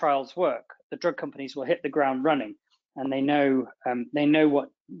the trials work, the drug companies will hit the ground running, and they know what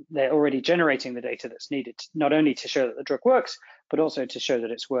they're already generating the data that's needed, not only to show that the drug works, but also to show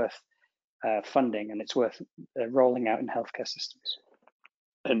that it's worth funding and it's worth rolling out in healthcare systems.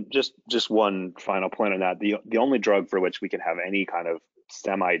 And just one final point on that: the only drug for which we can have any kind of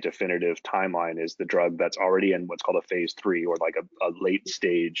semi-definitive timeline is the drug that's already in what's called a phase 3, or like a late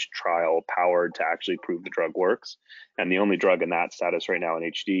stage trial powered to actually prove the drug works. And the only drug in that status right now in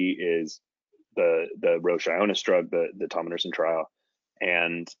HD is the Roche Ionis drug, the tominersen trial.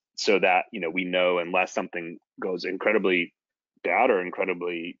 And so that, we know unless something goes incredibly bad or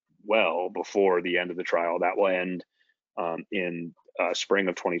incredibly well before the end of the trial, that will end in spring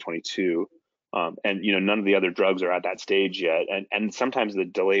of 2022. And none of the other drugs are at that stage yet. And sometimes the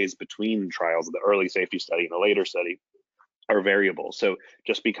delays between trials, the early safety study and the later study, are variable. So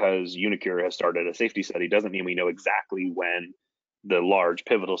just because Unicure has started a safety study doesn't mean we know exactly when the large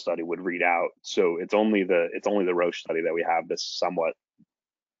pivotal study would read out. So it's only the Roche study that we have this somewhat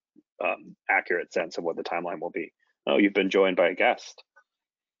accurate sense of what the timeline will be. Oh, you've been joined by a guest.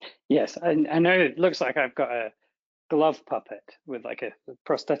 Yes, I know it looks like I've got a glove puppet with like a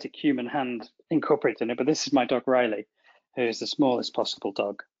prosthetic human hand incorporated in it, but this is my dog Riley, who is the smallest possible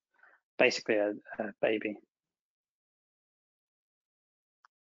dog, basically a baby.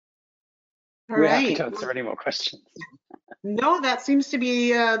 All We're right. happy to answer any more questions. No, that seems to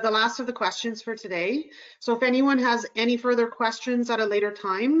be the last of the questions for today. So if anyone has any further questions at a later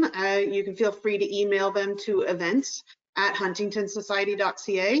time, you can feel free to email them to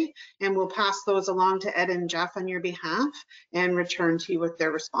events@huntingtinsociety.ca, and we'll pass those along to Ed and Jeff on your behalf and return to you with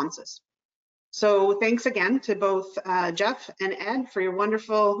their responses. So thanks again to both Jeff and Ed for your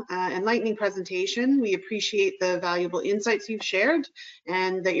wonderful enlightening presentation. We appreciate the valuable insights you've shared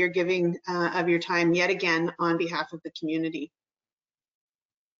and that you're giving of your time yet again on behalf of the community.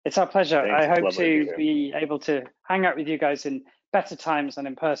 It's our pleasure. Thanks. I hope Lovely to be able to hang out with you guys in better times than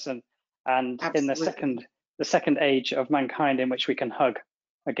in person, and Absolutely. in the second age of mankind in which we can hug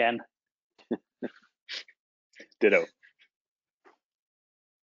again. Ditto.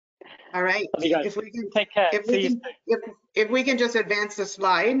 All right. Love you guys. If we can, Take care. if we can just advance the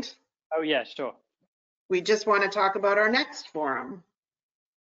slide, Oh yeah, sure. we just want to talk about our next forum.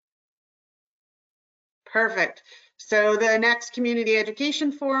 Perfect. So the next Community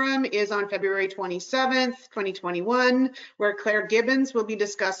Education Forum is on February 27th, 2021, where Claire Gibbons will be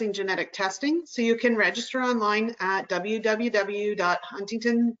discussing genetic testing. So you can register online at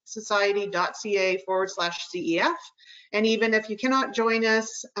www.huntingtinsociety.ca/CEF. And even if you cannot join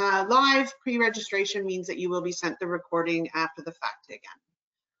us live, pre-registration means that you will be sent the recording after the fact again.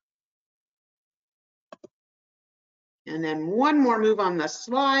 And then one more move on the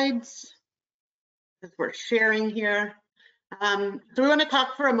slides, as we're sharing here. So we want to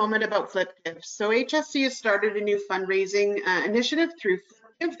talk for a moment about FlipGive. So HSC has started a new fundraising initiative through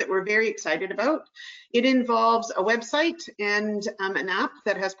FlipGive that we're very excited about. It involves a website and an app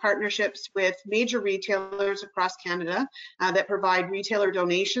that has partnerships with major retailers across Canada that provide retailer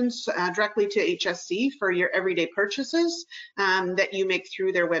donations directly to HSC for your everyday purchases that you make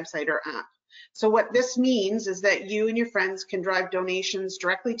through their website or app. So what this means is that you and your friends can drive donations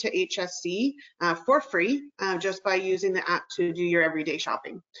directly to HSC for free just by using the app to do your everyday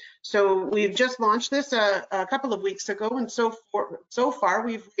shopping. So we've just launched this a couple of weeks ago, and so far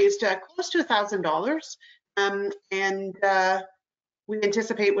we've raised close to $1,000, and we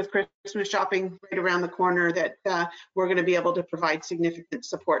anticipate with Christmas shopping right around the corner that we're going to be able to provide significant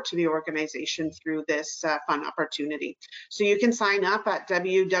support to the organization through this fun opportunity. So you can sign up at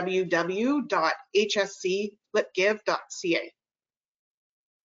www.hscflipgive.ca.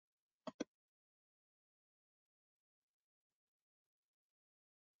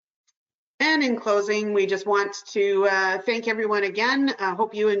 And in closing, we just want to thank everyone again. I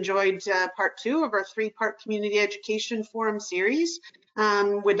hope you enjoyed part 2 of our 3-part Community Education Forum series.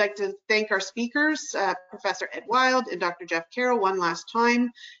 We'd like to thank our speakers, Professor Ed Wild and Dr. Jeff Carroll, one last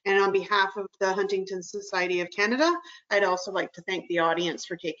time. And on behalf of the Huntington Society of Canada, I'd also like to thank the audience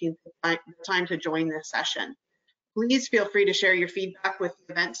for taking the time to join this session. Please feel free to share your feedback with the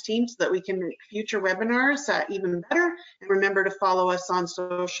events team so that we can make future webinars even better. And remember to follow us on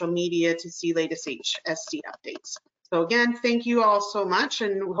social media to see latest HSC updates. So again, thank you all so much,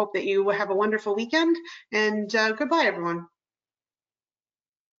 and we hope that you have a wonderful weekend, and goodbye, everyone.